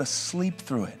was able to sleep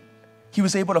through it. He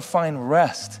was able to find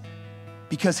rest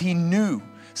because he knew.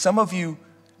 Some of you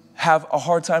have a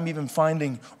hard time even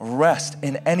finding rest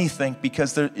in anything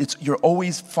because you're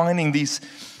always finding these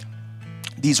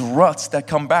ruts that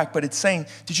come back. But it's saying,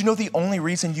 did you know the only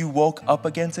reason you woke up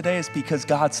again today is because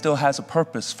God still has a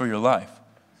purpose for your life?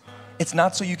 It's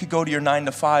not so you could go to your 9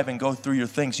 to 5 and go through your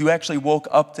things. You actually woke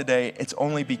up today. It's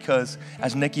only because,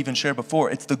 as Nick even shared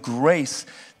before, it's the grace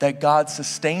that God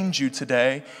sustained you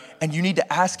today. And you need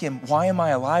to ask him, why am I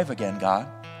alive again, God?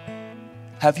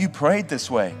 Have you prayed this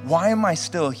way? Why am I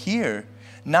still here?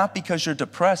 Not because you're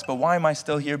depressed, but why am I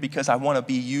still here? Because I want to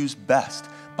be used best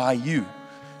by you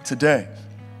today.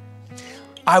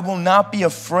 I will not be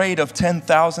afraid of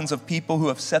 10,000s of people who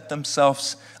have set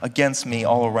themselves against me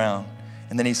all around.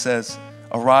 And then he says,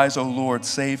 arise, O Lord,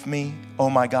 save me, O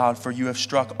my God, for you have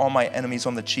struck all my enemies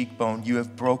on the cheekbone. You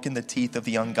have broken the teeth of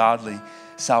the ungodly.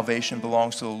 Salvation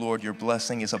belongs to the Lord. Your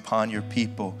blessing is upon your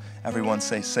people. Everyone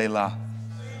say, Selah.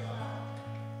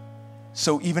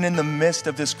 So even in the midst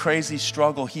of this crazy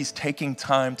struggle, he's taking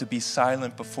time to be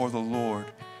silent before the Lord,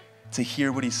 to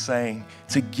hear what he's saying,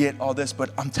 to get all this.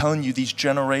 But I'm telling you, these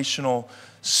generational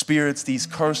spirits, these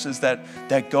curses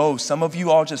that go, some of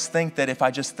you all just think that if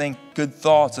I just think good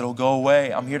thoughts, it'll go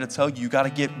away. I'm here to tell you, you got to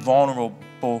get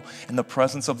vulnerable in the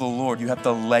presence of the Lord. You have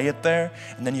to lay it there,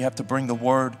 and then you have to bring the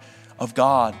word of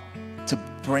God to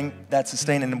bring that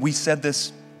sustain. And we said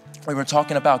this, we were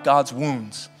talking about God's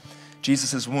wounds,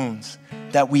 Jesus' wounds,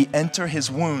 that we enter his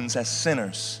wounds as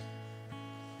sinners.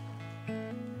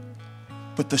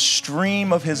 But the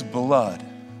stream of his blood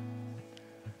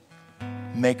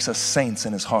makes us saints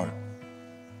in his heart.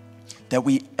 That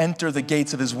we enter the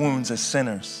gates of his wounds as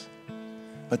sinners,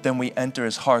 but then we enter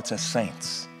his hearts as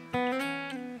saints.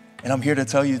 And I'm here to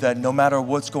tell you that no matter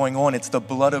what's going on, it's the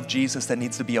blood of Jesus that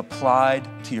needs to be applied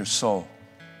to your soul.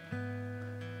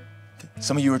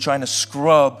 Some of you are trying to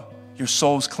scrub your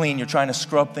soul's clean. You're trying to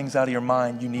scrub things out of your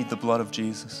mind. You need the blood of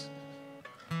Jesus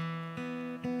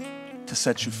to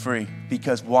set you free.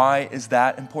 Because why is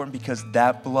that important? Because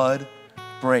that blood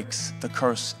breaks the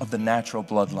curse of the natural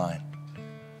bloodline.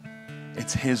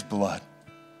 It's his blood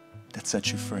that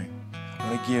sets you free.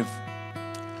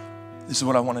 This is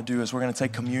what I want to do is we're going to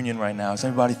take communion right now. Is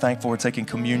everybody thankful we're taking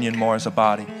communion more as a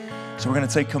body? So we're going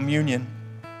to take communion,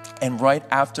 and right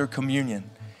after communion,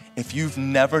 if you've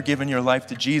never given your life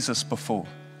to Jesus before,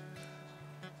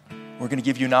 we're going to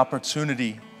give you an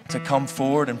opportunity to come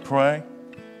forward and pray.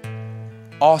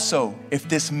 Also, if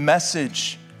this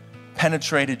message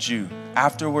penetrated you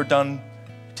after we're done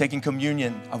taking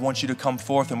communion, I want you to come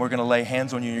forth and we're going to lay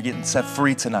hands on you. You're getting set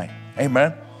free tonight.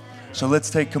 Amen. So let's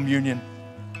take communion.